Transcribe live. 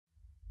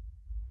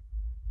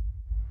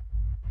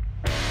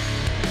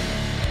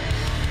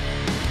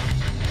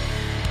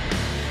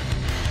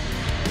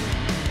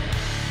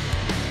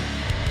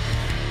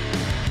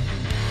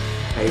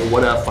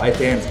What up, Fight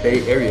Fans,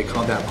 Bay Area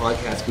Combat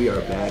Podcast? We are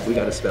back. We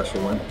got a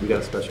special one.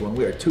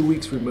 We are 2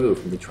 weeks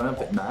removed from the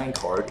Triumphant 9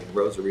 card in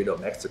Rosarito,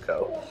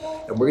 Mexico.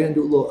 And we're going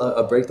to do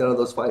a breakdown of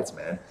those fights,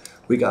 man.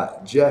 We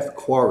got Jeff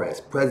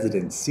Juarez,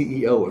 President,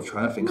 CEO of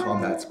Triumphant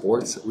Combat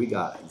Sports. We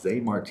got Zay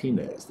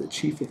Martinez, the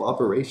Chief of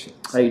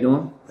Operations. How you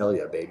doing? Hell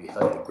yeah, baby.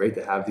 Hell yeah. Great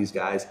to have these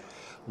guys.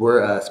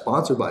 We're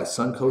sponsored by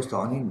Suncoast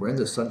Awning. We're in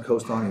the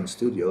Suncoast Awning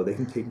studio. They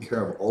can take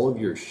care of all of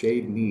your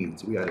shade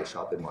needs. We got to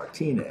shop in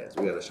Martinez.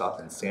 We got to shop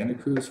in Santa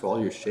Cruz for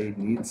all your shade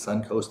needs.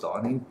 Suncoast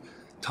Awning.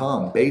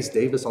 Tom Bass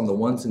Davis on the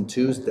ones and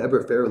twos.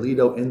 Deborah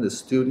Farolito in the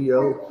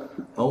studio.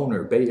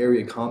 Owner, Bay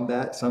Area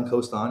Combat,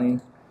 Suncoast Awning.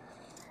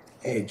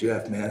 Hey,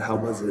 Jeff, man, how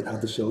was it?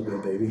 How'd the show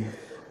go, baby?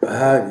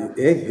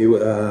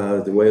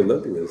 The way it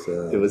looked,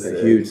 it was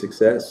a huge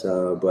success.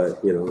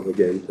 But, you know,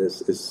 again,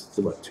 it's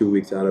about 2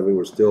 weeks out of it.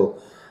 We're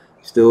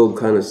still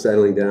kind of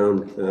settling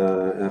down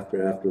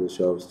after the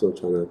show. I'm still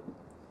trying to,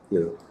 you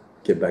know,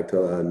 get back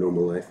to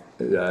normal life.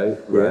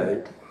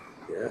 Right.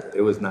 Yeah.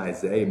 It was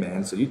nice,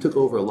 man. So you took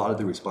over a lot of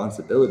the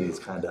responsibilities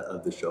kind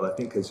of the show, I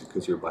think,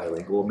 because you're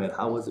bilingual, man.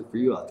 How was it for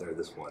you out there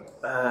this one?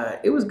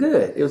 It was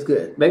good. It was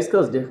good.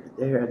 Mexico's different.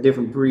 They're a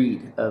different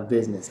breed of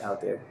business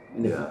out there.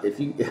 And if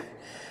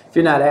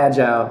you're not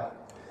agile,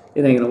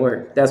 it ain't gonna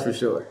work. That's for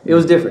sure. It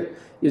was different.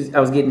 I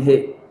was getting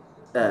hit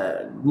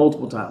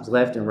multiple times,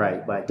 left and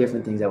right, by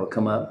different things that would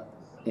come up.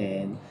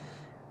 And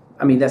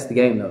I mean, that's the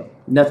game, though.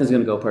 Nothing's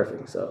gonna go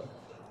perfect, so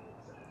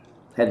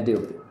had to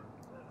deal with it.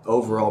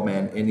 Overall,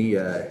 man,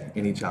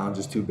 any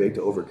challenges too big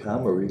to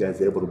overcome, or were you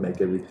guys able to make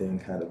everything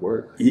kind of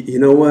work? You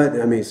know what?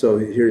 I mean, so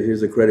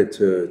here's a credit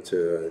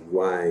to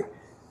why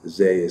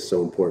Zay is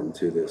so important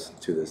to this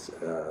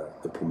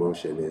the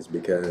promotion is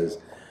because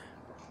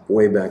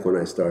way back when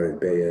I started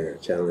Bay Area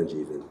Challenge,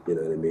 even, you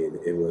know what I mean?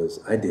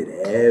 I did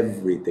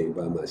everything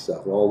by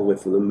myself, all the way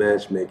from the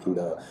matchmaking,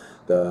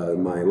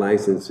 my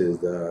licenses,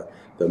 the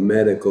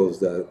medicals,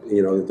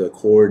 the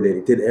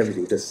coordinating, did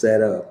everything, the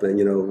setup, and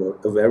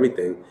of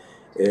everything.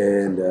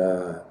 And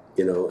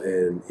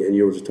and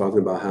you were just talking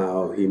about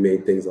how he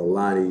made things a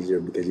lot easier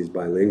because he's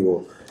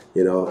bilingual.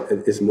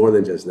 It's more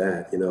than just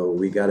that.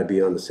 We got to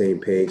be on the same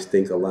page,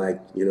 think alike,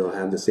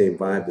 have the same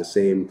vibe, the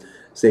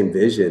same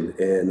vision.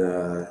 And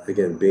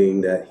again, being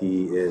that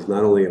he is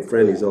not only a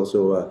friend, he's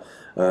also a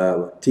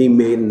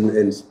teammate and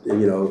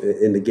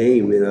in the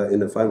game, in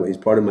the fight. He's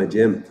part of my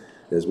gym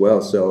as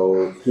well.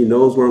 So he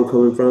knows where I'm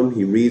coming from.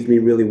 He reads me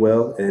really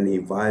well, and he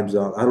vibes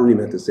off. I don't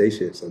even have to say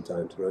shit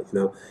sometimes, right?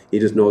 He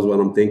just knows what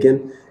I'm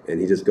thinking,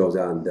 and he just goes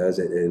out and does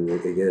it. And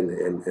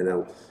again,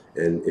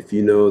 and if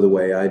you know the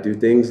way I do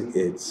things,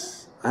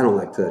 I don't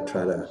like to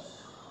try to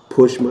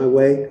push my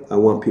way. I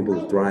want people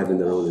to thrive in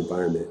their own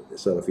environment.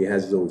 So if he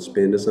has his own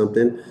spin to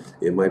something,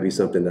 it might be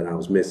something that I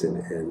was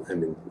missing. And I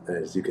mean,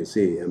 as you can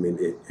see,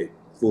 it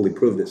fully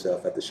proved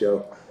itself at the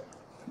show.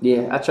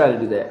 Yeah, I try to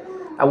do that.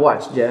 I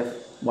watch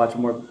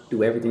him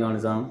do everything on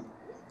his own.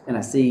 And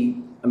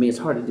it's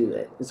hard to do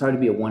that. It's hard to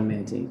be a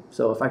one-man team.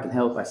 So if I can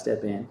help, I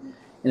step in.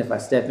 And if I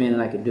step in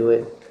and I can do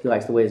it, he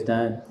likes the way it's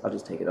done, I'll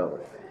just take it over.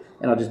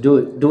 And I'll just do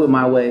it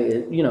my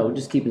way,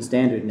 just keeping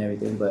standard and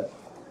everything. But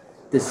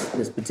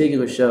this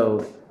particular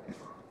show,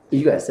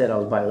 you guys said I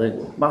was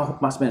bilingual.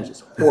 My Spanish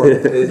is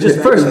horrible. Just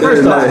first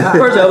off,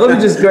 let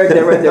me just correct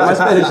that right there. My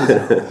Spanish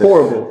is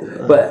horrible.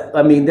 But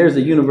I mean, there's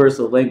a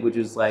universal language.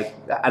 It's like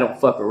I don't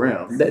fuck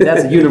around.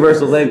 That's a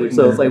universal language.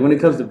 So it's like when it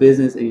comes to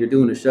business and you're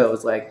doing a show,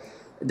 it's like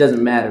it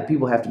doesn't matter.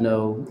 People have to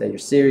know that you're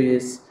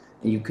serious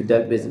and you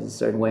conduct business a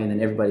certain way, and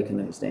then everybody can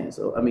understand.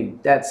 So I mean,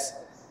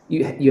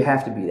 you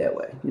have to be that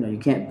way. You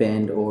can't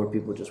bend or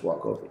people just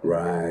walk over you.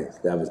 Right.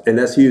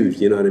 That's huge.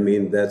 You know what I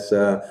mean? That's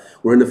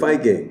we're in the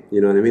fight game.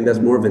 You know what I mean? That's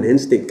more of an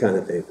instinct kind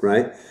of thing,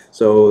 right?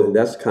 So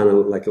that's kind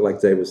of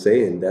like Dave was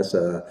saying. That's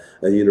a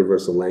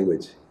universal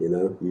language.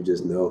 You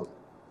just know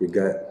your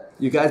gut.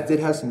 You guys did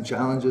have some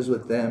challenges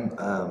with them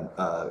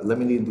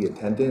limiting the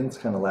attendance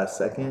kind of last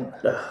second.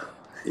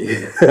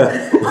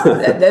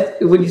 Yeah.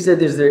 When you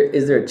said is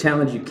there a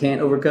challenge you can't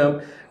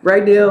overcome?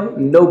 Right now,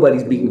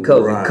 nobody's beating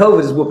COVID. Right.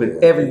 COVID is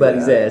whooping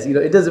everybody's ass.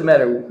 It doesn't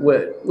matter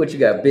what you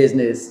got,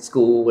 business,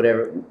 school,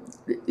 whatever.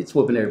 It's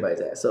whooping everybody's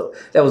ass. So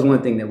that was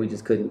one thing that we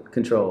just couldn't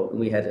control, and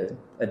we had to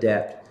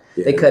adapt.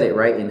 Yeah. They cut it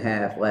right in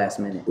half last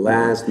minute.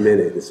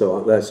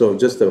 So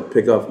just to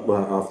pick up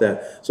off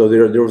that, so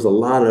there was a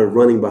lot of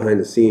running behind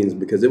the scenes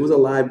because it was a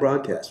live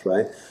broadcast,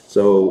 right?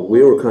 So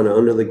we were kind of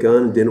under the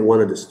gun, didn't want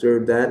to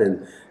disturb that.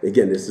 And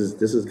again, this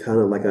is kind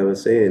of like I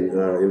was saying,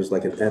 it was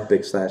like an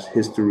epic /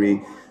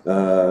 history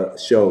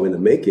show in the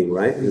making,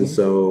 right? Mm-hmm. And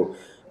so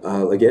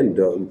again,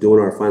 doing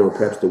our final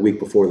preps the week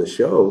before the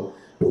show,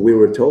 we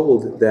were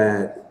told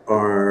that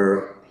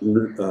our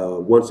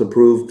once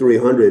approved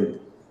 300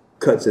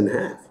 cuts in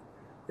half.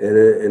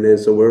 And then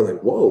so we're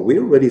like, whoa, we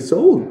already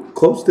sold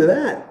close to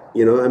that.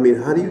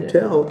 How do you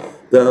tell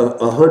the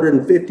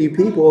 150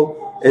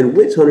 people and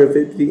which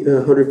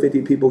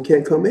 150 people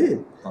can't come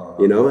in?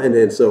 And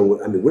then so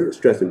we're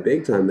stressing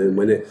big time.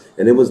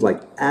 And it was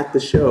like at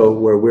the show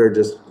where we're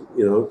just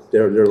you know,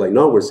 they're like,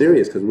 no, we're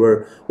serious because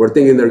we're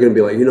thinking they're going to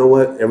be like, you know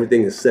what,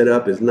 everything is set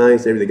up, is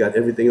nice, everything got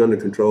everything under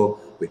control.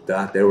 We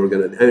thought they were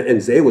going to,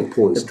 and Zay was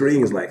pulling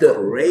strings like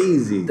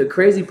crazy. The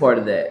crazy part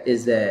of that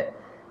is that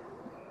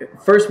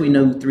first we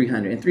knew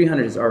 300, and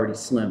 300 is already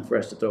slim for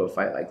us to throw a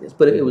fight like this,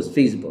 but it was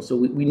feasible. So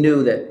we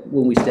knew that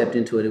when we stepped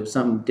into it, it was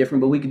something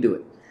different, but we could do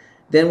it.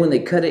 Then when they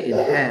cut it in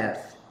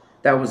half,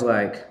 that was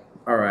like,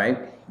 all right,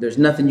 there's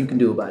nothing you can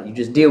do about it. You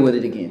just deal with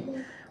it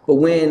again. But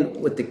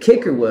what the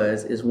kicker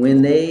was is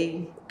when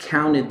they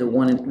counted the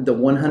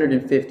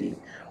 150,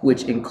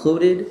 which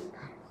included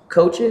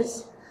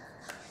coaches,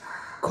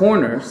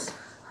 corners,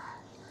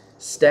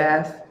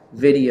 staff,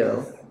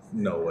 video,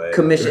 No way.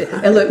 commission.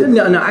 And look,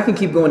 no, I can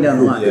keep going down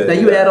the line. Yeah, now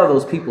you yeah. add all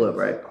those people up,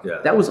 right? Yeah.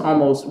 That was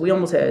we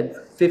almost had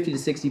 50 to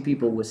 60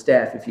 people with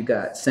staff if you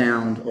got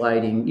sound,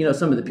 lighting, you know,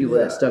 some of the people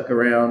that stuck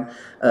around,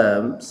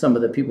 some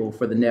of the people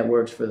for the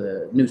networks, for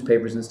the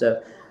newspapers and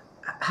stuff.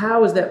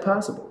 How is that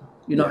possible?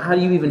 You know, how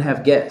do you even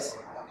have guests?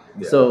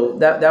 Yeah. So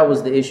that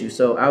was the issue.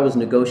 So I was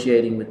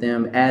negotiating with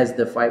them as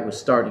the fight was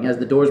starting, as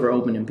the doors were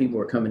open and people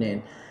were coming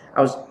in.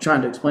 I was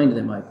trying to explain to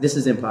them, like, this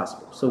is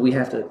impossible. So we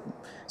have to,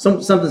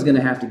 something's going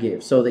to have to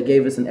give. So they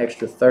gave us an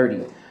extra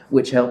 30,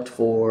 which helped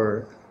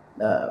for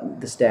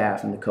the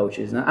staff and the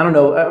coaches. And I don't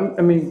know,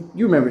 I mean,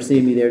 you remember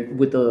seeing me there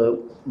with the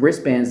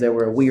wristbands that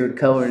were a weird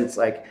color, and it's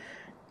like,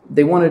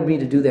 they wanted me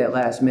to do that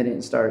last minute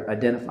and start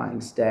identifying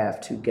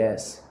staff to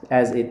guests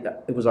as it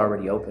was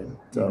already open.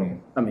 So,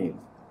 I mean,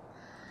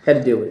 had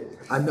to deal with it.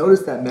 I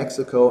noticed that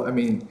Mexico, I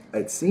mean,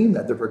 it seemed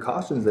that the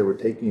precautions they were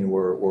taking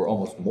were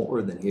almost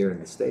more than here in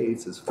the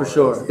States. For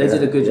sure. They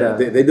did a good job.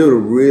 They do a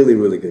really,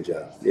 really good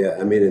job. Yeah,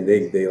 I mean, and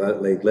they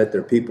let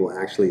their people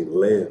actually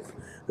live.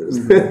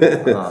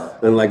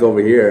 Unlike over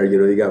here, you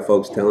know, you got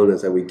folks telling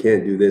us that we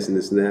can't do this and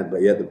this and that,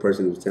 but yet the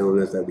person who's telling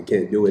us that we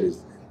can't do it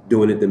is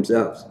doing it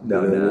themselves.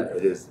 No, you know?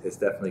 it's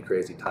definitely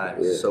crazy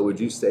times. Yeah. So would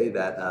you say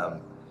that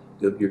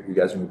you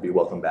guys would be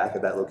welcome back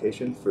at that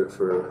location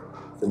for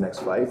the next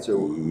fights?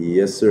 Or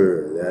Yes,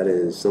 sir. That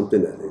is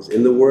something that is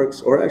in the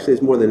works, or actually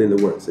it's more than in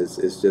the works.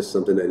 It's just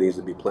something that needs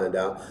to be planned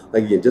out.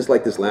 Like, again, just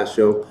like this last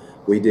show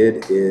we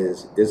did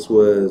this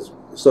was,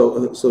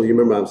 so you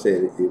remember I was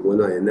saying,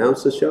 when I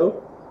announce a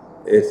show,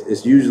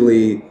 it's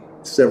usually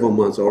several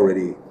months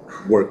already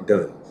work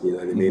done. You know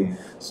what I mean?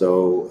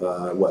 So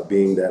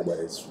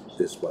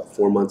it's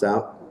 4 months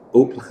out.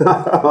 Oop!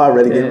 I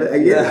already gave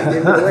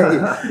it away.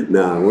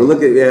 No, we're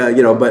looking. Yeah,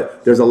 you know,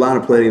 but there's a lot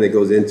of planning that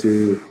goes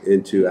into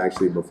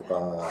actually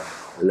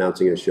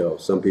announcing a show.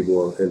 Some people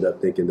will end up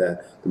thinking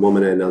that the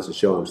moment I announce a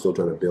show, I'm still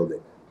trying to build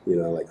it. You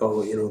know, like,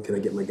 oh, you know, can I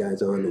get my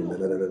guys on and da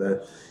da da da.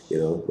 You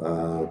know,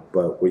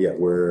 but we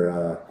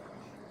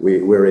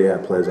already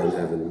have plans on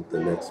having the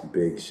next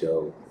big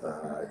show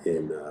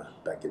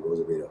back in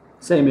Rosarito.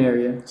 Same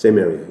area. Same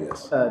area,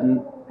 yes.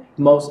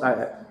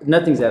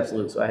 Nothing's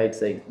absolute, so I hate to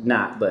say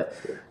not, but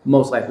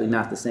most likely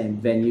not the same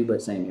venue, but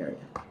same area.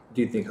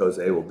 do you think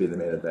Jose will be the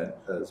main event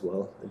as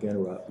well again,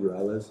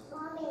 Ruales?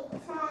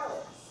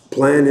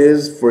 Plan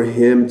is for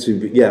him to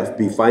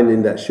be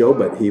fighting that show,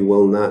 but he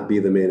will not be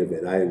the main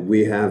event.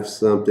 We have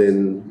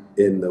something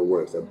in the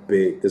works,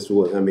 we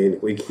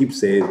keep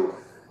saying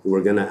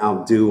we're gonna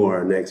outdo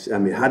our next. I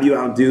mean, how do you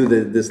outdo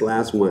this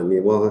last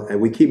one? Well, and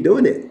we keep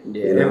doing it.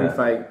 Yeah, you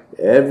know?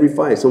 Every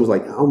fight. Someone's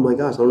like, oh my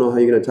gosh, I don't know how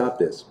you're gonna top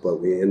this,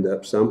 but we end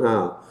up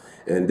somehow.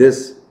 And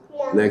this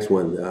next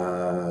one,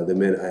 the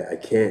man, I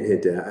can't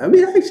hint it. I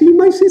mean, actually, you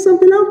might see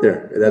something out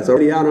there that's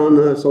already out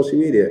on social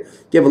media.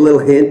 Give a little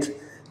hint.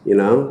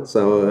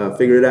 So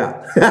figure it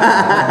out.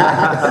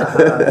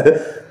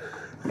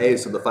 Hey,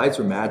 so the fights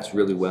were matched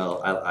really well.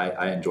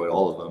 I enjoyed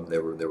all of them. They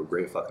were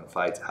great fucking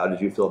fights. How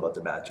did you feel about the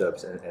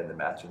matchups and the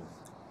matching?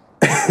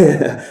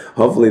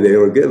 Hopefully they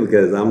were good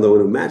because I'm the one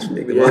who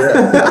matchmaking them.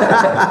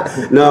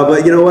 Yeah. No,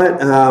 but you know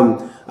what?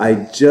 I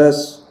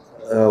just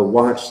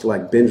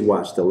binge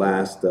watched the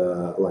last,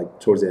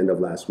 towards the end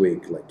of last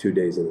week, 2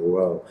 days in a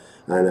row.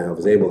 And I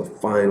was able to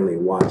finally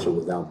watch it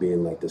without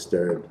being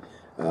disturbed.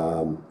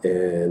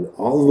 And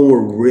all of them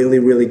were really,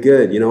 really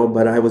good,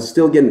 but I was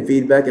still getting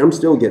feedback. I'm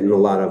still getting a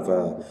lot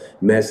of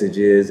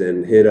messages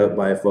and hit up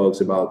by folks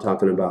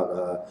talking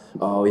about,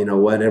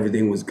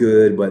 everything was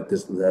good, but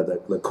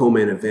the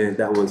co-main event,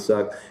 that one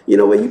sucked. You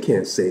know what? You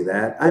can't say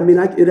that. I mean,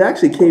 it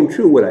actually came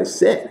true what I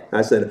said.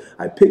 I said,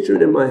 I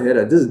pictured in my head,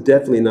 this is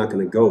definitely not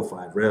going to go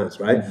 5 rounds,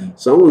 right? Mm-hmm.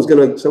 Someone's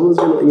gonna,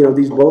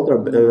 these both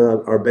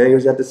are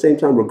bangers at the same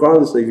time,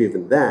 regardless of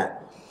even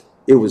that.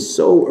 It was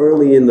so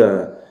early in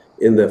the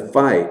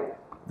fight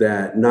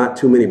that not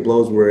too many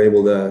blows were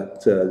able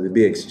to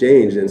be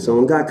exchanged, and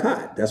someone got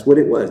caught. That's what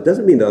it was.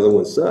 Doesn't mean the other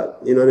one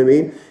sucked. You know what I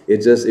mean?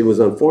 It was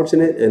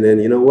unfortunate, and then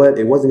you know what?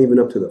 It wasn't even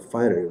up to the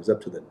fighter. It was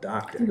up to the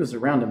doctor. I think it was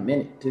around a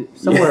minute, too.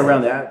 Somewhere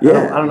around there.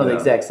 I don't know the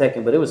exact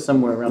second, but it was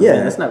somewhere around a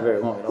minute. That's not very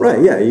long at all.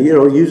 Right, yeah.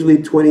 Usually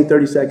 20,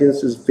 30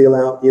 seconds is feel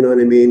out, you know what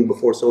I mean,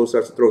 before someone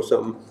starts to throw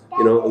something,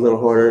 a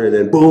little harder, and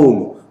then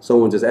boom,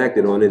 someone just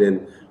acted on it,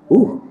 and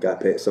got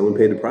paid. Someone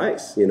paid the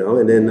price,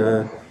 and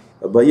then...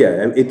 But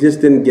yeah, it just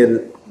didn't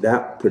get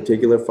that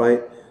particular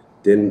fight.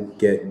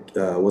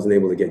 wasn't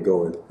able to get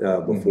going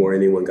before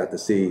anyone got to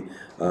see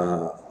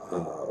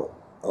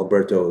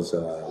Alberto's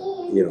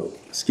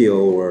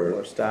skill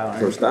Or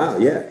style. or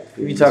style. Yeah.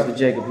 If you talk to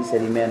Jacob, he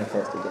said he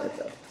manifested that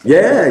though.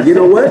 Yeah, you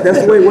know what?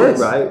 That's the way it works.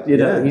 Right. You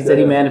know, Yeah. he said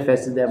he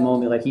manifested that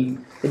moment. Like it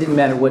didn't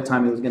matter what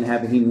time it was going to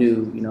happen. He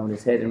knew, in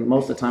his head. And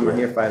most of the time I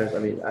hear fighters, I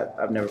mean,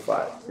 I've never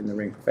fought in the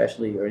ring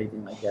professionally or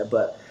anything like that,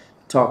 but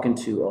talking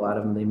to a lot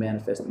of them, they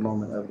manifest the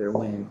moment of their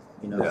win,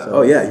 Yeah. So,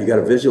 Oh yeah, you got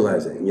to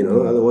visualize it.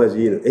 Otherwise,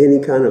 any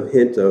kind of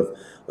hint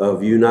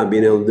of you not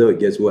being able to do it,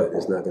 guess what?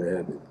 It's not going to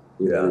happen.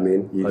 You know what I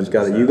mean? You just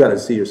 100%. you got to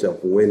see yourself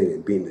winning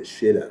and beating the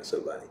shit out of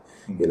somebody.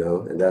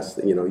 And that's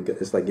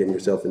it's like getting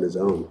yourself in the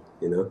zone.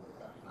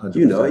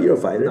 100%. You're a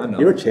fighter. I know.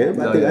 You're a champ.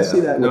 I think I see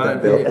that with No,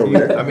 that belt over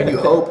there. I mean, you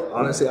hope.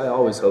 Honestly, I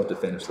always hope to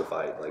finish the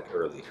fight like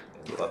early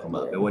and fuck them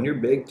up. And when you're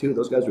big too,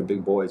 those guys are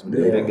big boys. When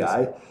you're a big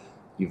guy,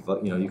 you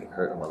can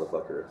hurt a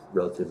motherfucker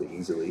relatively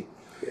easily.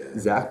 Yeah.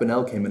 Zach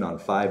Bonnell came in on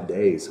 5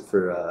 days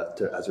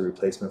as a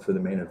replacement for the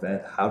main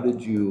event.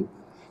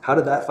 How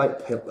did that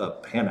fight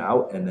pan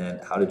out? And then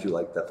how did you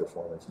like that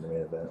performance in the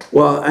main event?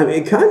 Well,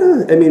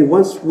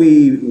 once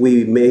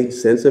we made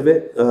sense of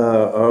it,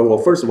 well,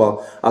 first of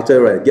all, I'll tell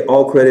you right, get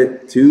all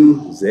credit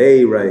to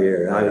Zay right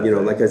here.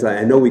 Like I said,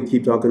 I know we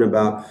keep talking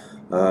about.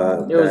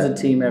 It was a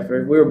team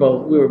effort. We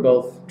were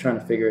both trying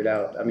to figure it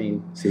out. I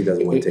mean, See, he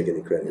doesn't want to take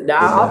any credit. Nah,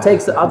 I'll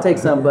take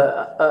some,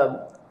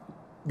 but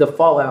the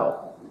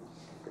fallout.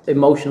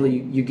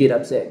 Emotionally, you get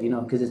upset,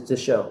 because it's a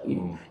show.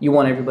 You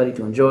want everybody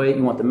to enjoy it.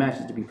 You want the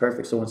matches to be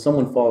perfect. So when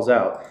someone falls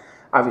out,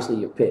 obviously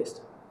you're pissed.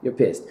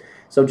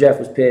 So Jeff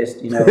was pissed,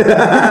 Exactly.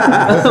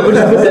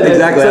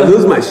 I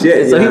lose my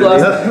shit. So he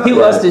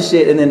lost his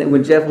shit, and then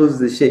when Jeff loses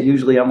his shit,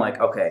 usually I'm like,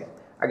 okay,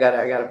 I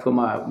gotta put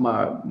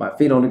my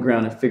feet on the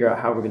ground and figure out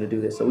how we're gonna do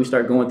this. So we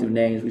start going through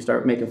names, we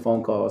start making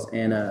phone calls,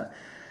 and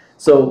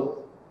so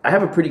I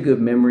have a pretty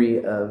good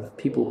memory of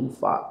people who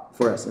fought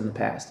for us in the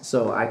past.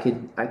 So I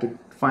could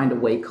find a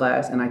weight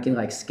class, and I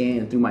can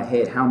scan through my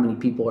head how many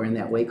people are in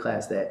that weight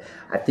class that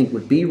I think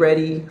would be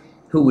ready,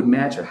 who would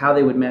match, or how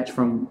they would match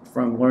from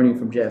learning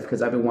from Jeff,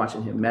 because I've been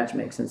watching him match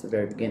make since the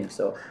very beginning.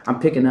 So I'm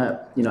picking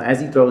up,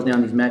 as he throws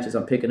down these matches,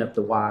 I'm picking up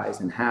the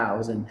whys and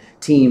hows and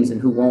teams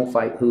and who won't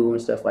fight who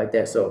and stuff like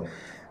that. So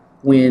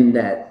when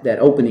that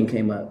opening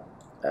came up,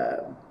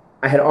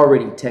 I had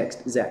already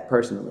texted Zach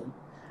personally.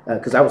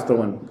 Because I was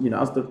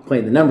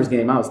playing the numbers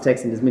game. I was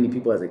texting as many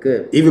people as I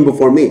could. Even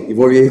before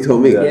you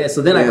told me. Yeah,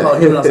 so then I called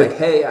him and I was like,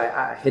 hey,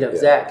 I hit up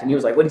Zach. And he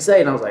was like, what'd he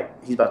say? And I was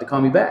like, he's about to call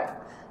me back.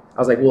 I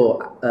was like,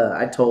 well,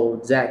 I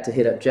told Zach to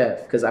hit up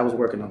Jeff because I was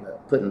working on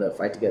putting the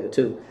fight together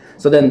too.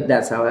 So then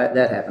that's how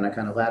that happened. I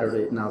kind of lateraled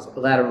it, and I was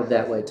lateraled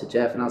that way to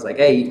Jeff. And I was like,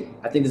 hey,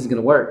 I think this is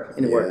going to work.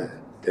 And it worked.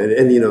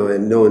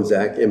 And knowing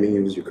Zach, he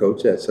was your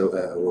coach at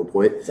one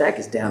point. Zach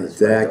is down as fuck.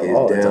 Zach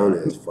is down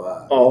as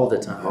fuck. All the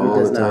time.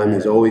 All the time.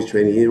 He's always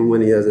training. Even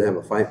when he doesn't have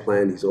a fight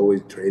plan, he's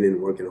always training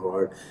and working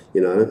hard.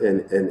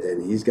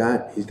 And he's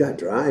got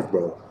drive,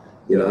 bro.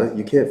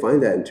 You can't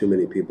find that in too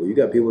many people. You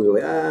got people who are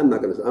like, I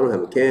don't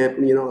have a camp,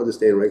 I'll just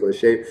stay in regular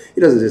shape.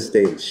 He doesn't just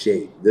stay in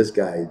shape. This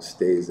guy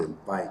stays in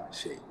fight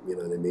shape, you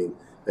know what I mean?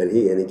 And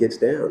he gets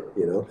down,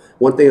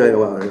 One thing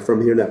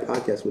from hearing that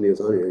podcast when he was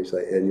on here, he's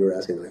like, and you were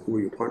asking who are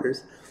your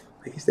partners?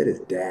 Like he said, his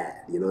dad.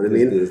 You know what I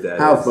mean? His dad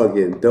How is.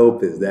 Fucking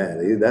dope is that?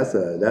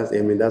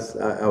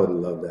 I would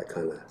love that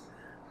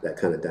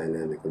kind of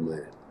dynamic with my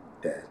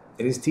dad.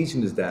 And he's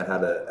teaching his dad how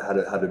to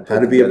How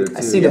to be together,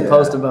 I see the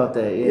post about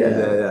that.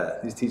 Yeah. Yeah.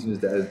 He's teaching his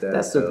dad.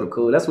 That's super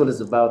cool. That's what it's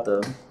about,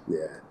 though.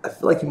 Yeah. I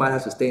feel like he might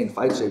have to stay in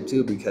fight shape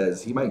too,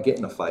 because he might get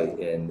in a fight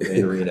in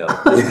Reno.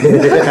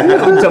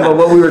 I'm talking about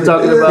what we were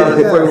talking about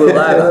before we were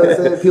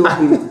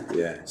live.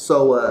 Yeah.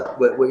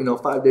 So,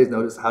 5 days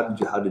notice. How did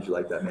you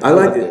like that, man? I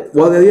liked it.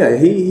 Well, yeah,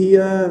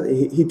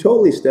 he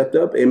totally stepped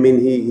up. I mean,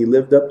 he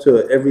lived up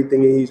to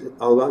everything he's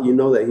all about.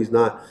 That he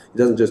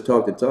doesn't just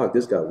talk the talk.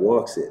 This guy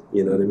walks it.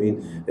 You know what I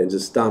mean? And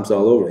just stomps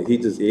all over it.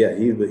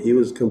 He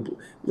was complete.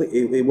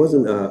 It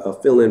wasn't a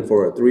fill-in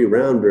for a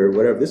 3-rounder or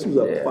whatever. This was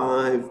a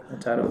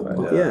title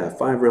fight.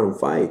 5-round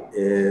fight,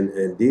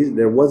 and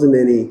there wasn't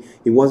any.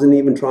 He wasn't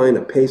even trying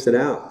to pace it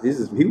out.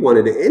 He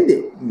wanted to end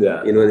it.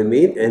 Yeah, you know what I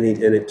mean. And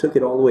it took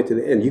it all the way to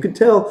the end. You could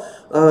tell,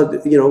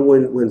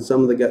 when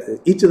some of the guys,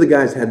 each of the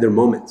guys had their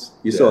moments.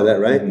 You saw that,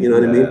 right? You know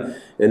what I mean.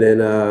 And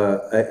then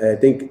I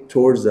think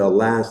towards the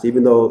last,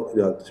 even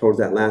though towards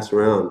that last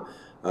round,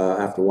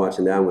 after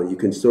watching that one, you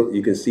can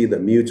see the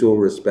mutual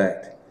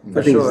respect.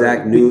 I think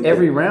Zach knew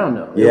every round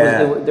though.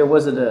 Yeah, there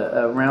wasn't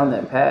a round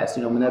that passed.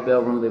 When that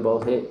bell rung, they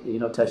both hit.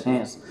 Touched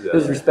hands. It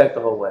was respect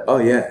the whole way. Oh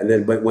yeah, and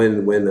then but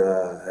when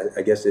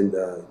I guess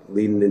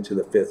leading into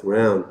the 5th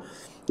round,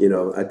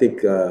 I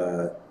think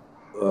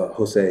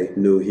Jose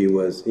knew he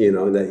was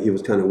that he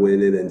was kind of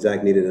winning, and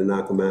Zach needed to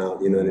knock him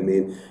out. You know what I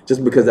mean?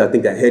 Just because I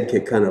think that head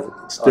kick kind of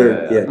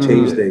stirred,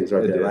 changed things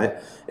right there, right?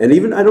 And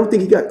even I don't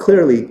think he got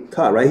clearly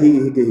caught, right?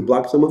 He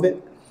blocked some of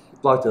it.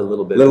 Blocked it a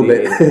little bit.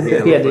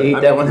 He had to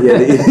eat that one.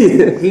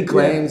 He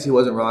claims he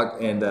wasn't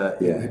rocked, and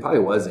he probably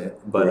wasn't.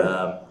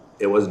 But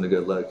it wasn't a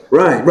good look.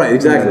 Right,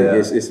 exactly. Yeah.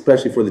 It's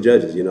especially for the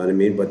judges, you know what I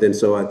mean? But then,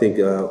 so I think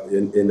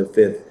in the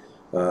fifth,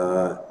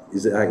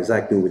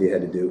 Zach knew what he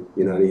had to do.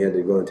 You know, and he had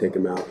to go and take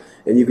him out.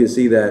 And you can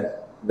see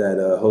that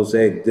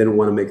Jose didn't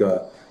want to make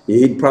a.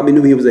 He probably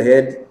knew he was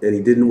ahead, and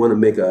he didn't want to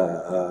make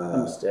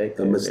a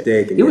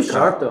mistake. He was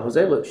sharp though.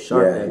 Jose looked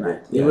sharp that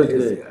night. He looked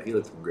good. Yeah, he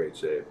looked in great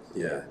shape.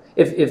 Yeah.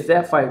 If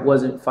that fight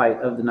wasn't fight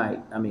of the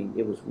night, I mean,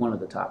 it was one of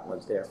the top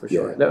ones there for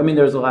sure. Yeah. I mean,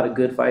 there was a lot of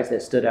good fights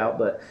that stood out,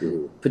 but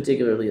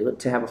particularly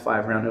to have a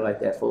 5-rounder like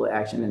that, full of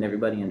action, and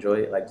everybody enjoyed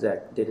it, like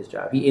Zach did his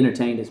job. He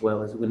entertained as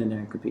well as went in there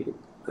and competed.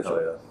 For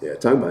sure. Yeah,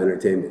 talking about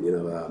entertainment, you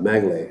know,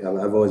 Magley,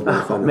 I've always been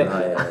a fan of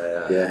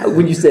her. Yeah.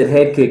 When you said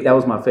head kick, that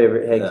was my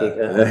favorite head kick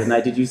of the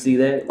night. Did you see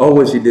that? Oh,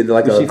 when she did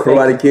like a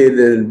Karate Kid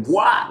and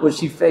what? When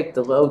she faked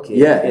the low kick,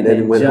 yeah, and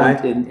then went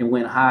jumped and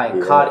went high,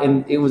 and caught,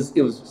 and it was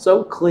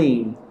so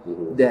clean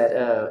that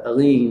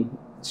Aline,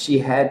 she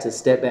had to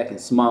step back and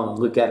smile and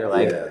look at her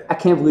like, I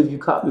can't believe you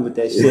caught me with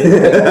that shit.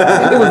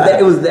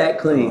 it was that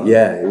clean.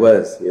 Yeah, it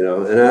was, you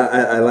know, and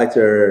I liked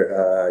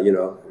her, you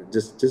know,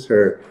 just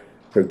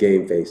her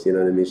game face, you know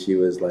what I mean? She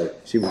was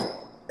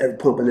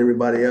pumping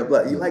everybody up,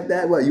 like, you like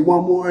that? What, you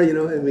want more? You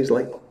know, and he's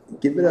like,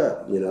 give it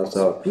up, you know.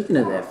 So speaking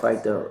of that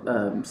fight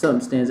though,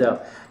 something stands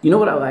out. You know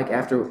what I like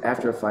after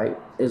a fight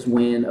is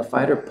when a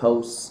fighter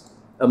posts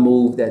a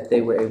move that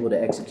they were able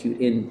to execute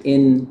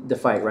in the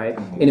fight, right?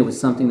 And it was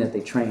something that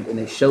they trained, and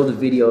they show the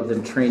video of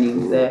them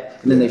training that,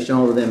 and then they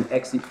show them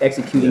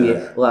executing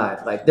it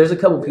live. Like, there's a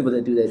couple people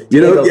that do that.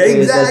 You know,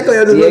 exactly.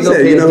 I was going to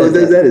say, you know who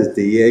does that is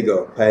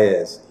Diego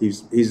Paez.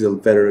 He's a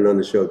veteran on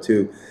the show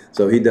too,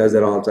 so he does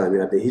that all the time.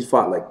 I think he's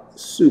fought like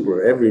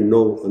every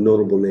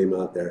notable name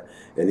out there,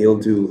 and he'll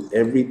do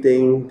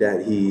everything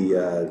that he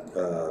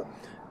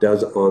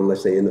does on,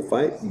 let's say, in the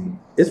fight.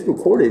 It's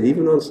recorded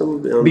even on some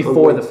of the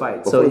before the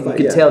fight, so you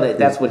could tell that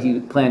that's what he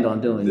planned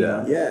on doing.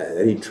 Yeah,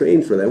 and he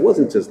trained for that. It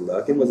wasn't just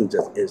luck. It wasn't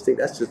just instinct.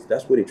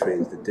 That's what he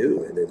trains to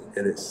do,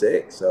 and it's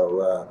sick.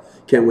 So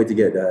can't wait to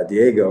get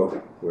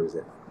Diego. What is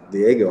it?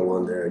 Diego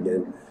on there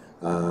again.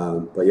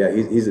 But yeah,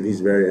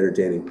 he's very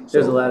entertaining.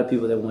 There's a lot of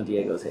people that want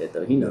Diego's head,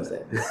 though. He knows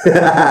that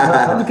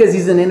because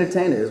he's an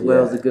entertainer as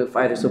well as a good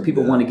fighter. So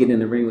people want to get in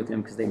the ring with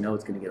him because they know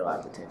it's going to get a lot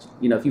of attention.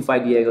 You know, if you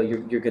fight Diego,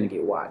 you're going to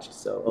get watched.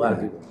 So a lot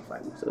of people want to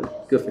fight him.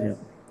 So good for him.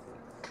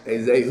 Hey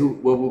Zay,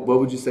 what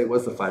would you say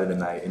was the fight of the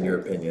night in your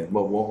opinion?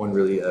 What one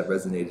really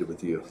resonated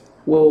with you?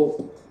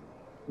 Well,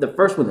 the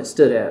first one that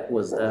stood out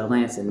was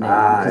Lance and Nate,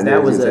 because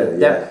that was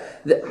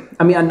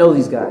I mean, I know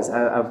these guys.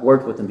 I've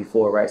worked with them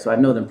before, right? So I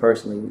know them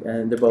personally,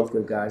 and they're both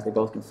good guys. They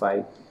both can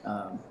fight,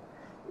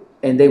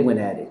 and they went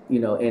at it, you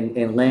know.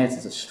 And Lance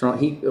is a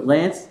strong.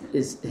 Lance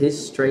is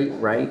his straight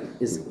right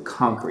is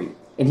concrete,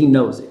 and he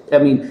knows it. I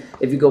mean,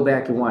 if you go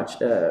back and watch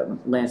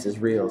Lance's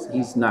reels,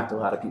 he's knocked a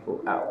lot of people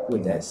out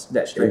with that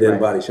straight and then right.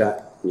 Body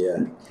shot.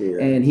 Yeah.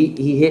 And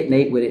he hit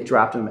Nate with it,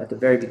 dropped him at the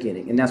very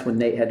beginning, and that's when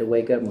Nate had to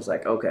wake up and was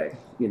like, okay,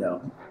 you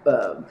know.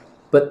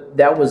 But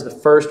that was the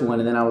first one,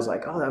 and then I was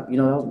like, oh, you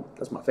know,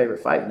 that's my favorite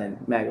fight. And then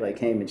Magley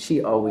came, and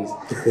she always,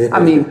 I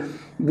mean,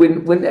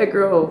 when that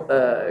girl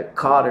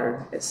caught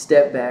her,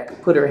 stepped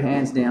back, put her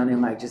hands down,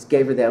 and like just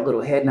gave her that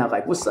little head nod,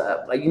 like, what's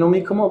up? Like, you know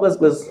me, come on, let's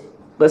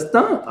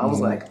thump. I was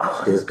like,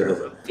 oh, this girl's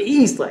a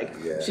beast. Like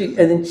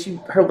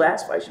her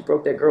last fight, she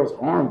broke that girl's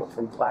arm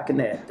from blocking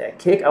that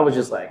kick. I was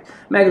just like,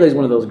 Magley's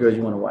one of those girls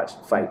you want to watch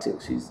fight too.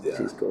 She's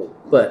cool.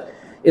 But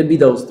it'd be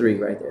those three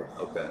right there.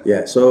 Okay.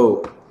 Yeah.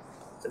 So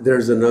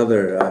there's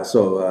another.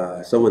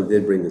 Someone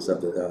did bring this up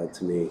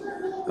to me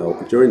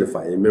during the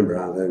fight. Remember,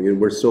 I mean,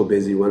 we're so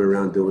busy running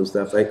around doing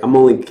stuff. Like, I'm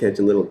only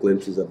catching little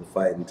glimpses of the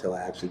fight until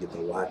I actually get to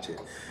watch it.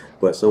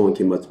 But someone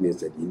came up to me and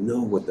said, you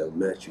know what the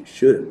match you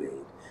should have made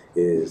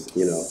is,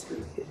 you know,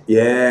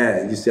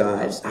 you see how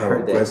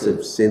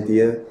aggressive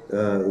Cynthia,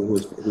 who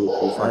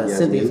fought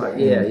Yasmin.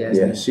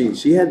 Yeah.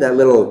 She had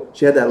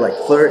that like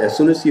flirt. As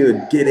soon as she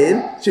would get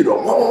in, she'd go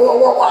whoa, whoa,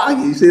 whoa,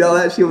 whoa. You see all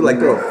that? She would like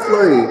throw a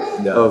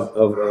flurry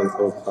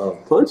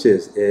of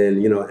punches,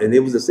 and you know, and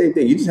it was the same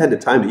thing. You just had to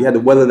time it. You had to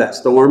weather that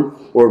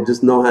storm, or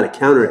just know how to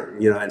counter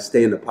it, you know, and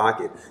stay in the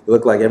pocket. It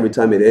looked like every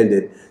time it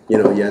ended, you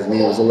know,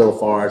 Yasmin was a little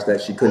far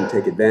that she couldn't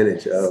take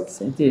advantage of.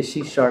 Cynthia,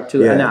 she's sharp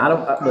too. Yeah. Now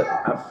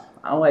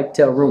I don't like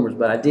to tell rumors,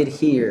 but I did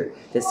hear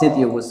that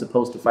Cynthia was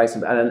supposed to fight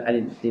somebody. I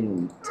didn't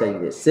even tell you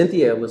this.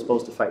 Cynthia was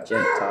supposed to fight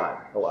Janet Todd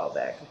a while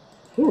back.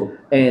 Ooh.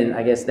 And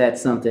I guess that's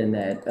something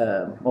that,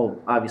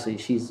 obviously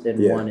she's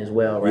in one as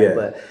well, right? Yeah.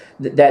 But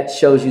that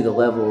shows you the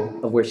level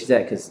of where she's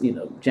at, because, you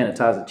know, Janet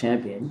Todd's a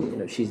champion. You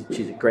know, she's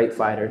a great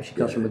fighter. She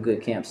comes from a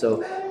good camp.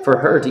 So for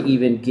her to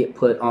even get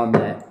put on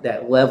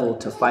that level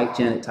to fight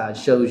Janet Todd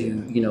shows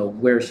you, you know,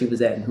 where she was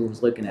at and who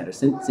was looking at her.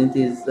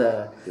 Cynthia's,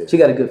 she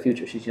got a good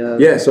future. She's young.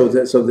 Yeah,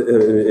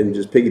 and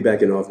just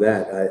piggybacking off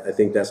that, I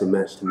think that's a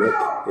match to make,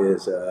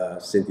 is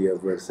Cynthia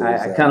versus...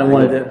 I kind of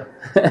wanted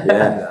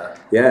to...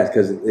 Yeah,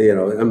 because, you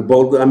know, and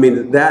both, I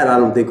mean, that I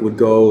don't think would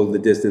go the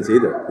distance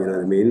either, you know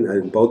what I mean?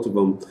 And both of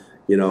them,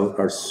 you know,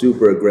 are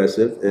super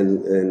aggressive,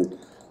 and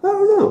I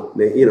don't know.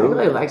 You know.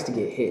 Everybody likes to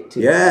get hit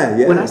too. Yeah,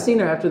 yeah. When I seen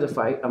her after the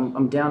fight,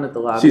 I'm down at the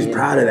lobby. She's and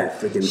proud of that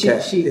freaking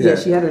cat.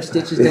 She had her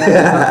stitches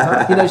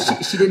down. You know,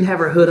 she didn't have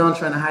her hood on,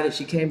 trying to hide it.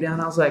 She came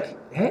down. I was like,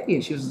 hey,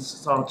 and she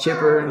was all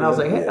chipper, and I was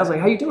like, hey,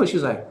 how you doing? She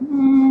was like,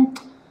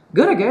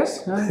 good, I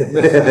guess. And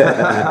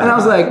I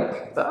was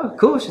like, oh,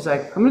 cool. She's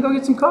like, I'm gonna go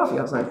get some coffee.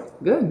 I was like,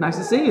 good, nice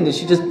to see you. And then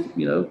she just,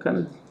 you know, kind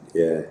of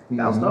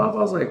bounced off. I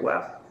was like,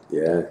 wow.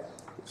 Yeah.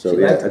 So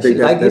She yeah, liked- I think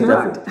she liked that's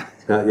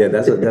getting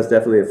definitely, that's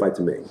definitely a fight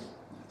to make.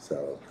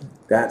 So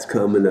that's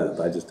coming up.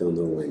 I just don't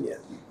know when yet.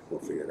 We'll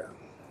figure it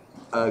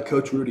out.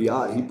 Coach Rudy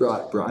Ott, he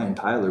brought Brian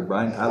Tyler.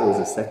 Brian Tyler was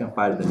the second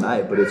fight of the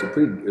night, but it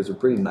was a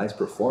pretty nice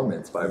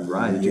performance by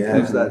Brian. Did you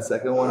catch that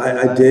second one?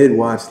 I did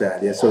watch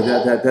that. Yeah. So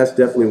that's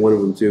definitely one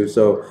of them too.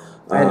 So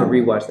I had to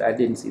rewatch that. I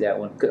didn't see that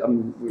one.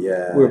 We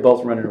Yeah. were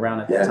both running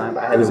around at that time,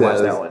 but I had to watch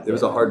that one. There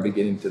was a hard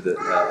beginning to the,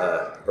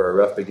 or a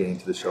rough beginning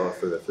to the show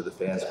for the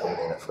fans coming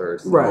in at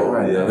first.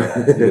 Right.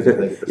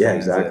 Yeah,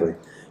 exactly.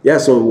 Yeah,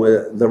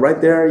 so the right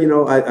there, you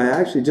know, I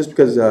actually, just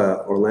because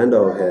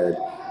Orlando had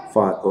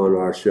fought on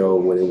our show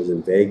when it was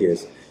in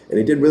Vegas, and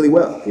he did really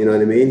well, you know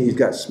what I mean? He's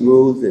got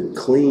smooth and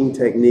clean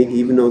technique,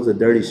 even though it's a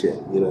dirty shit,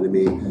 you know what I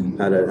mean?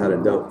 How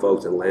to dump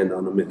folks and land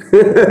on them. He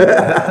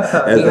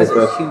has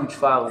a huge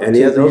following. And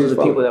he has a those huge are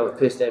the people following. that were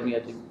pissed at me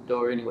at the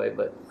door anyway.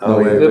 But Oh,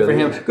 yeah, good for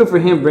really? him. Good for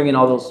him bringing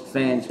all those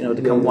fans, you know,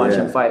 to come watch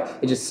Yeah. him fight.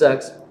 It just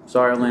sucks.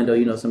 Sorry, Orlando.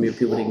 You know, some of your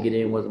people didn't get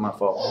in. Wasn't my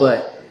fault.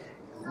 but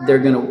they're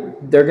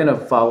gonna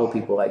follow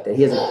people like that.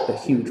 He has a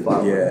huge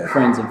following, Yeah.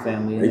 friends and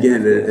family.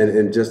 Again,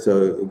 and just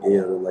to,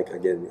 you know, like,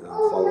 again,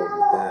 follow up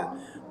with that,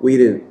 we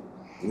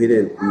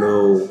didn't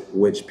know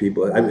which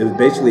people. I mean, it was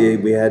basically,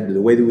 we had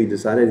the way that we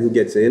decided who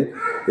gets in.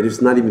 It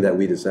was not even that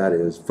we decided;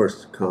 it was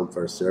first come,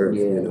 first serve.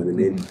 Yeah. You know what I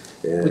mean?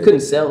 And we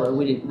couldn't sell it.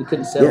 We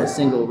couldn't sell Yeah. a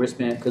single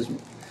wristband because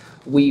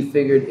we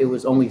figured it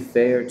was only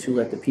fair to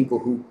let the people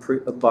who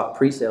bought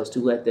pre-sales to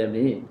let them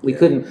in. We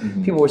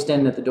couldn't. People were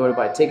standing at the door to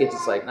buy tickets.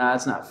 It's like, nah,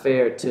 it's not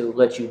fair to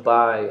let you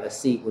buy a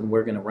seat when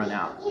we're gonna run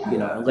out. You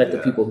know, and let the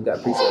people who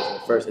got pre-sales in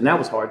first. And that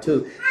was hard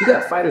too. You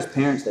got fighters'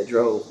 parents that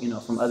drove, you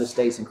know, from other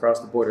states and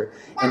crossed the border,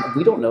 and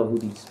we don't know who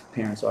these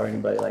parents are.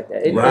 Anybody like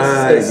that? It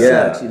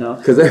sucks, you know.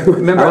 Because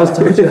Remember, I was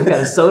told you I got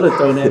a soda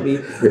thrown at me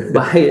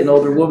by an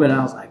older woman.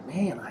 I was like,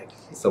 man, like.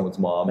 Someone's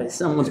mom. Like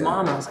someone's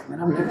mom. I was like, man,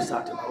 I've never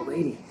talked to an old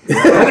lady.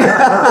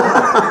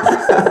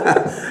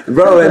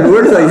 Bro, and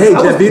we're just like, hey,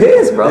 I was Jeff, you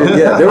pissed, bro.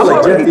 Yeah, they were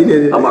like, Jeff, you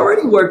did it. I'm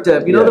already worked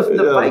up. You know, Yeah.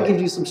 the fight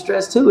gives you some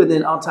stress too, and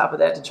then on top of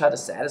that, to try to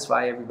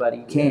satisfy everybody,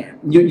 you can't.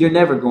 You're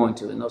never going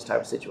to in those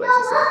type of situations.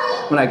 So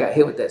when I got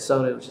hit with that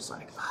soda, it was just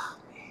like, oh,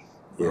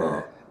 man,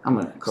 Yeah. I'm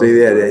gonna. So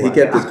yeah, he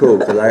kept his cool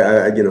because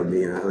I you know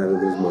me, I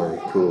lose my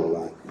cool a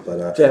lot.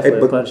 But Jeff hey,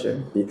 would have punched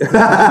her.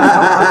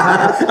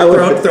 I would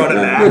have thrown it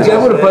Yeah,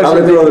 Jeff would have punched I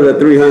would her. have thrown it a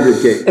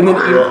 300 kick. And then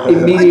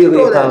immediately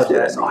throw that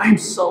apologized. shit. Oh, I'm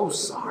so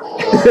sorry.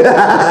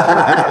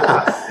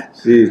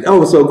 Jeez.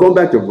 Oh, so going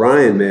back to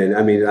Brian, man.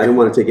 I mean, I don't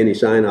want to take any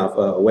shine off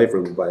away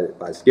from him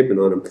by skipping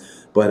on him,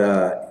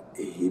 but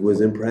he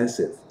was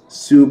impressive.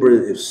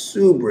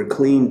 Super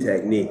clean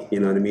technique. You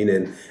know what I mean?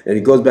 And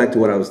it goes back to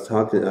what I was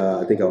talking.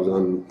 I think I was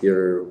on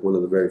here one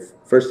of the very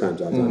first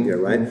times I was on here,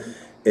 right?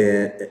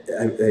 And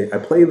I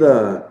play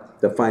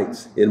the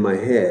fights in my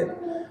head,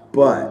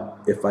 but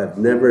if I've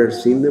never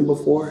seen them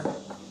before,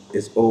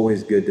 it's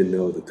always good to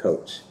know the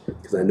coach,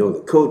 because I know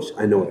the coach.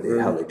 I know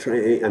how they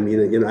train. I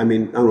mean, you know, I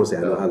don't want to say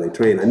I know how they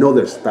train. I know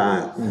their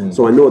style,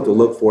 so I know what to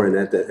look for,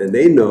 and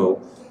they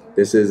know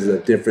this is a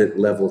different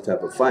level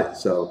type of fight.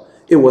 So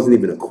it wasn't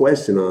even a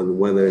question on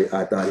whether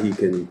I thought he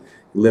can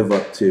live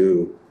up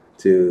to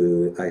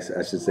I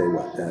should say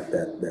what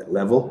that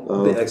level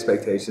of The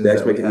expectations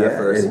that we have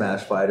for a and-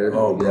 smash fighter.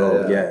 Oh,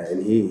 bro, yeah,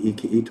 and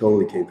he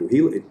totally came through.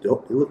 He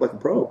looked like a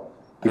pro.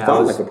 He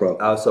fought like a pro.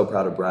 I was so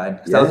proud of Brian.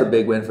 'Cause Yeah. That was a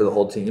big win for the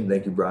whole team.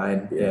 Thank you,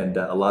 Brian, Yeah. and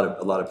a lot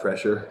of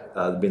pressure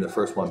being the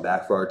first one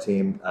back for our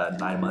team.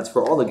 9 months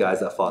for all the guys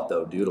that fought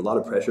though, dude. A lot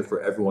of pressure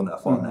for everyone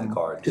that fought in that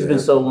card. It's been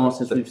so long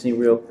since we've seen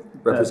real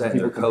Representing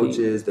their people compete.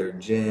 coaches, their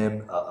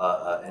gym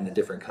in a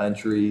different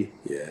country.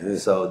 Yeah.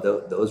 So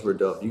those were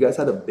dope. You guys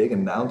had a big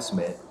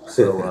announcement.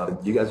 So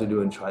you guys are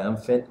doing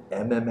Triumphant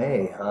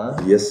MMA, huh?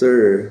 Yes,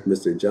 sir.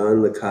 Mr.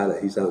 John Licata.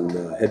 He's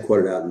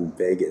headquartered out in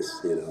Vegas.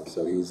 You know,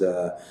 so he's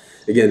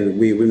again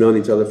we've known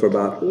each other for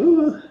about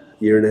a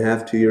year and a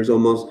half, 2 years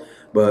almost.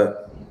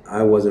 But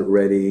I wasn't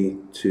ready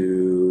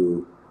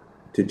to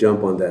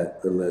jump on that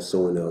unless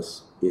someone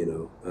else, you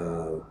know,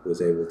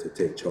 was able to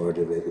take charge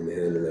of it and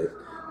handle it.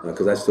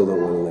 Because I still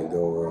don't want to let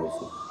go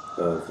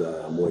of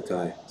the Muay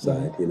Thai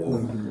side, you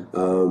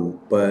know.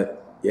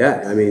 But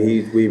yeah, I mean,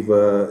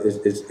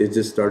 it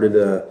just started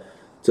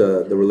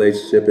the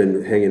relationship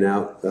and hanging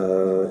out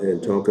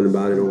and talking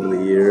about it over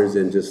the years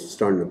and just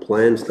starting to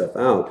plan stuff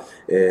out,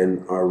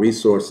 and our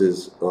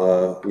resources, you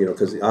know,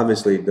 because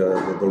obviously the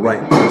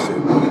right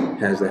person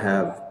has to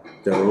have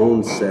their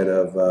own set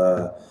of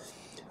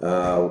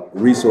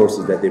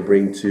resources that they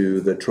bring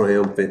to the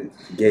triumphant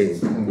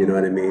game, you know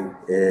what I mean?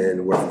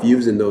 And we're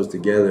fusing those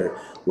together,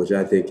 which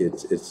I think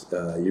it's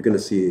you're going to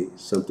see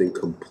something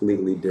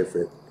completely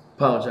different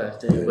Apologize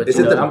to him, but Is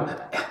you it know,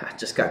 I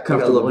just got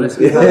comfortable.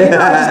 little Yeah,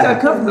 I just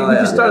got comfortable. Oh, When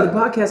yeah. you started the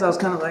podcast, I was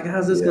kind of like,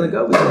 "How's this Yeah. gonna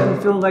go?" Because I'm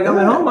feeling like I'm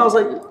at home. I was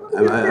like,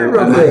 I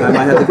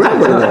might have to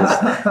grab one of those.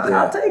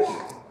 "I'll take it."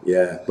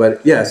 Yeah, but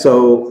yeah,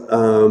 so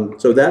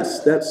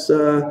that's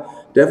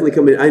definitely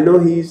coming. I know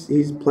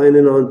he's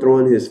planning on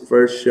throwing his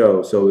first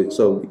show. So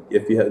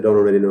if you don't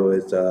already know,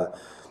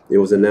 it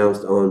was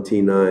announced on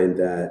T9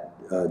 that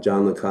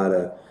John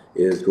Licata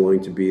is going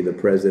to be the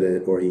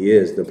president, or he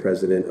is the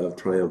president of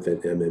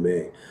Triumphant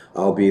MMA.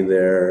 I'll be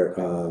there.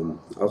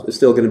 It's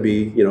still going to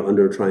be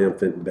under a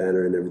Triumphant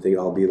banner and everything.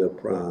 I'll be the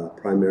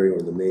primary or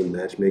the main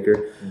matchmaker,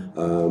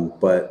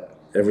 but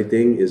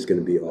everything is going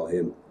to be all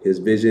him. His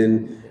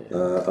vision.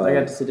 I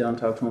got to sit down and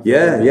talk to him.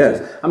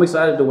 Yeah. I'm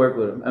excited to work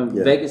with him.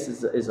 Yeah. Vegas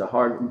is a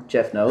hard.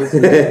 Jeff knows. He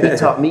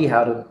taught me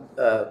how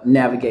to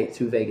navigate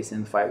through Vegas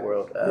in the fight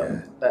world.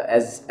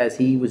 As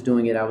he was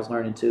doing it, I was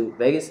learning too.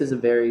 Vegas is a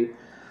very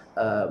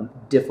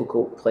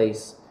difficult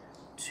place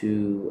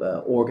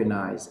to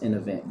organize an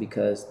event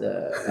because the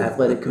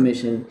athletic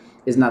commission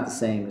is not the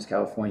same as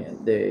California.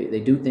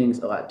 They do things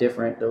a lot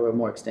different. They're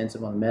more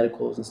extensive on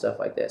medicals and stuff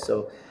like that.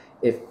 So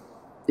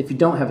if you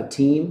don't have a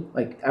team,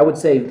 like I would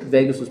say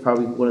Vegas was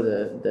probably one of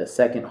the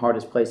second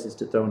hardest places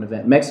to throw an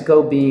event.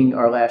 Mexico being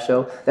our last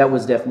show, that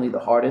was definitely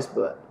the hardest,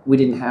 but we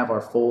didn't have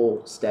our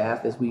full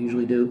staff as we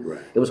usually do.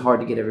 Right. It was hard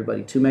to get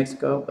everybody to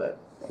Mexico, but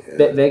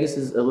Yeah. Vegas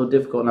is a little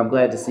difficult, and I'm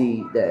glad to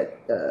see that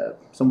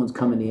someone's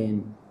coming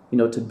in,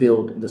 to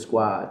build the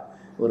squad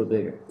a little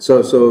bigger. So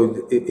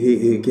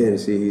he again,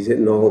 see, he's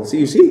hitting all. See,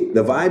 you see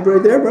the vibe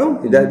right there, bro.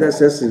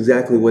 That's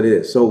exactly what it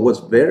is. So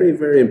what's very,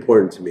 very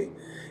important to me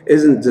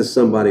isn't just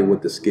somebody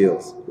with the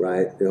skills,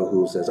 right?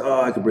 Who says,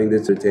 "Oh, I could bring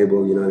this to the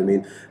table." You know what I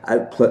mean?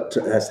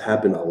 That's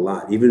happened a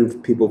lot. Even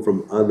people from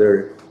other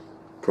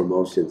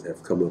promotions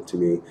have come up to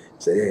me and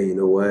say, "Hey, you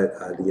know what?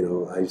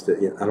 I used to.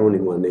 I don't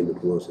even want to name the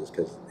promotions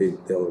because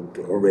they'll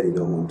already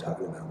know who I'm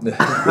talking about." You know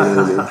what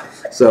I mean?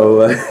 So,